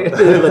 one. Yeah. They're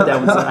gonna let that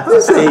one slide.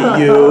 This ain't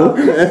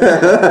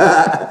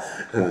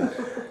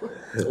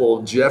you.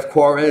 Well, Jeff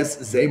Juarez,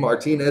 Zay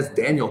Martinez,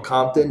 Daniel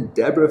Compton,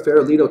 Deborah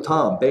Farolito,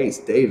 Tom Bass,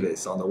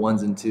 Davis on the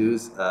ones and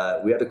twos.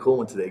 We had a cool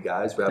one today,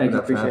 guys. Wrapping Thank you,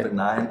 up Triumphant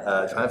appreciate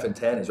 9. Triumphant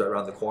 10 is right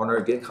around the corner.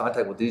 Get in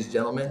contact with these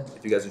gentlemen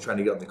if you guys are trying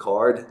to get on the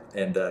card,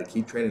 and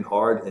keep training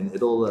hard. And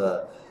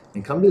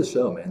and come to the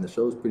show, man. The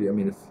show is pretty. I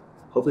mean,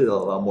 hopefully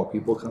they'll allow more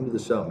people. Come to the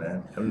show,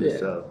 man. Come to the Yeah.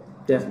 show.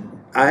 Definitely.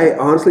 I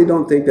honestly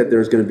don't think that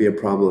there's going to be a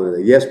problem with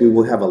it. Yes, we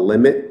will have a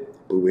limit,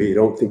 but we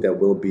don't think that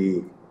we'll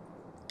be,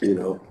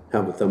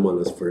 have a thumb on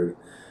us for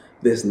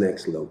this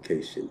next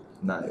location.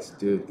 Nice,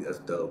 dude. That's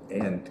dope.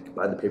 And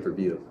buy the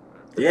pay-per-view.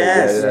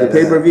 Yes, Yeah, the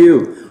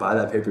pay-per-view. Buy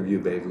that pay-per-view,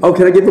 baby. Oh,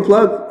 can I give a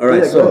plug? All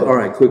right, Yeah, go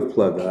ahead. quick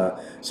plug.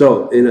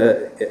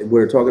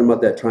 We're talking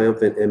about that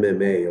Triumphant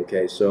MMA.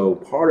 Okay, so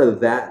part of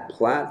that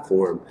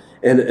platform,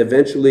 and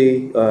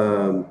eventually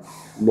the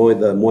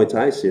Muay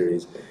Thai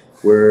series,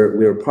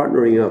 we're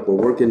partnering up. We're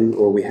working,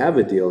 or we have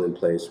a deal in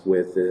place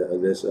with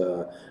this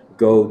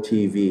Go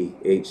TV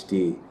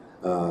HD.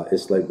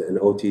 It's like an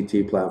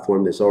OTT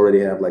platform that's already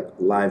have like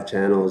live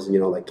channels,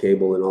 like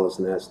cable and all this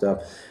and that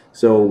stuff.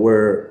 So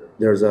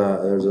there's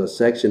a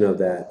section of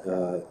that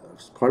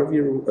part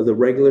of the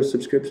regular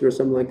subscription or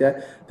something like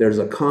that. There's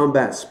a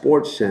combat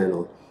sports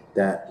channel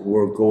that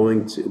we're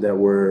going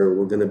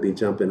to be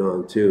jumping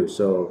on too.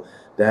 So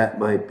that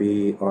might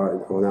be,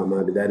 or not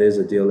might be, that is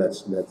a deal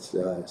that's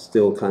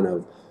still kind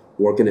of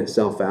working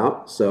itself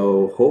out.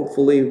 So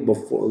hopefully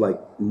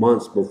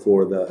months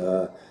before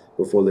the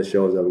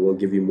shows, we'll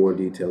give you more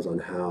details on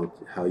how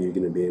you're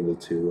going to be able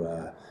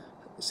to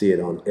see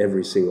it on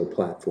every single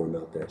platform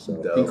out there. So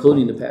Dope.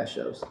 Including the past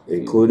shows. If you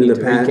Including need the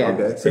to past- recap.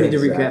 okay. So you need to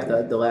recap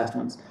Exactly. the last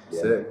ones.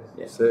 Sick.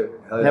 Yeah. Sick.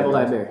 Hell yeah, Have a man.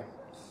 library.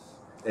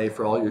 Hey,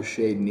 for all your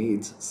shade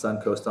needs,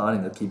 Suncoast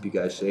Awning, they'll keep you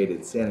guys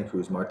shaded. Santa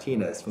Cruz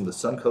Martinez from the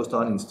Suncoast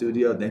Awning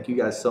Studio. Thank you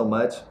guys so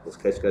much. Let's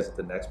catch you guys at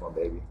the next one,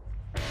 baby.